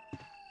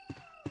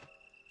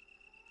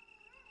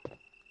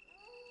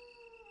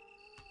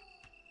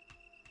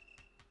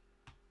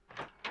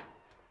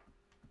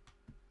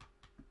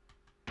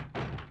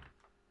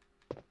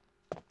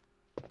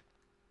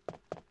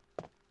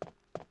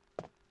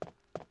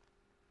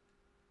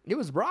 It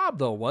was Rob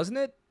though, wasn't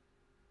it?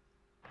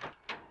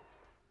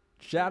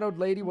 Shadowed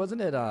lady,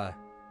 wasn't it? It was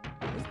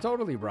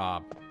totally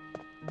Rob.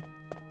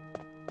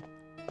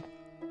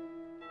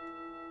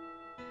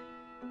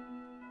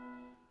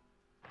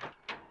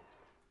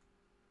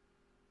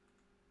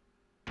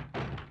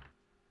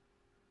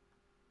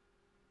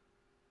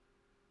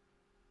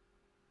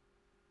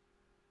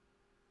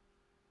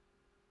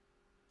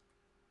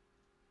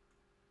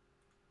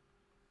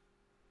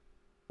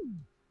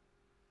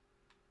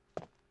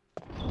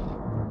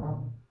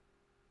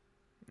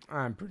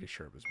 I'm pretty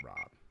sure it was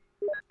Rob.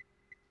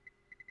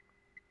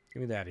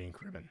 Give me that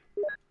ink ribbon.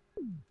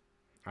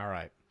 All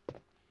right.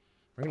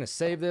 We're going to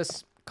save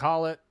this,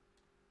 call it.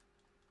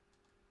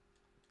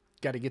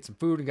 Got to get some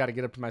food and got to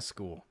get up to my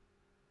school.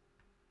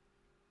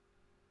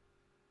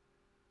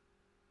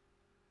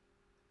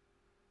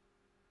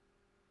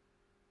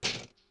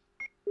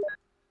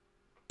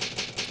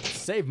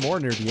 Save more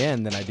near the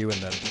end than I do in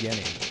the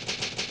beginning.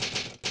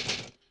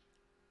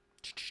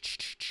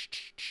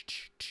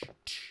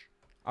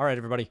 All right,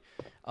 everybody.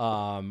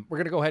 We're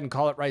going to go ahead and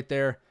call it right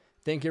there.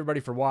 Thank you, everybody,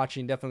 for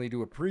watching. Definitely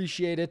do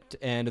appreciate it.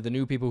 And to the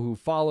new people who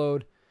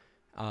followed,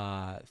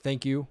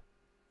 thank you.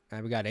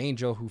 And we got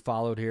Angel who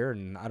followed here,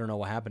 and I don't know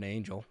what happened to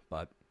Angel.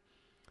 But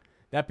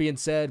that being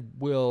said,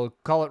 we'll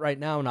call it right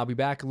now, and I'll be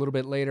back a little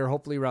bit later,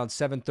 hopefully around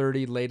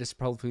 7:30. Latest,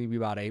 probably be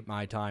about 8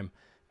 my time.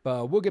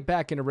 But we'll get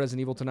back into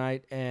Resident Evil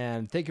tonight.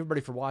 And thank you,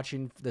 everybody, for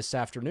watching this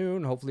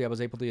afternoon. Hopefully I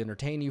was able to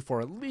entertain you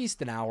for at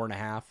least an hour and a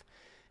half.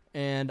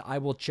 And I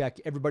will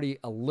check everybody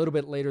a little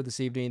bit later this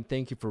evening.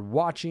 Thank you for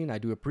watching. I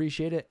do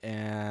appreciate it.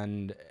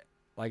 And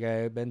like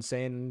I've been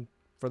saying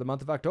for the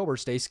month of October,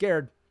 stay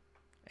scared.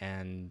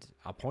 And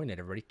I'll point at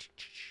everybody,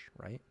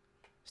 right?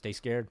 Stay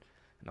scared.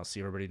 And I'll see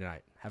everybody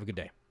tonight. Have a good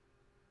day.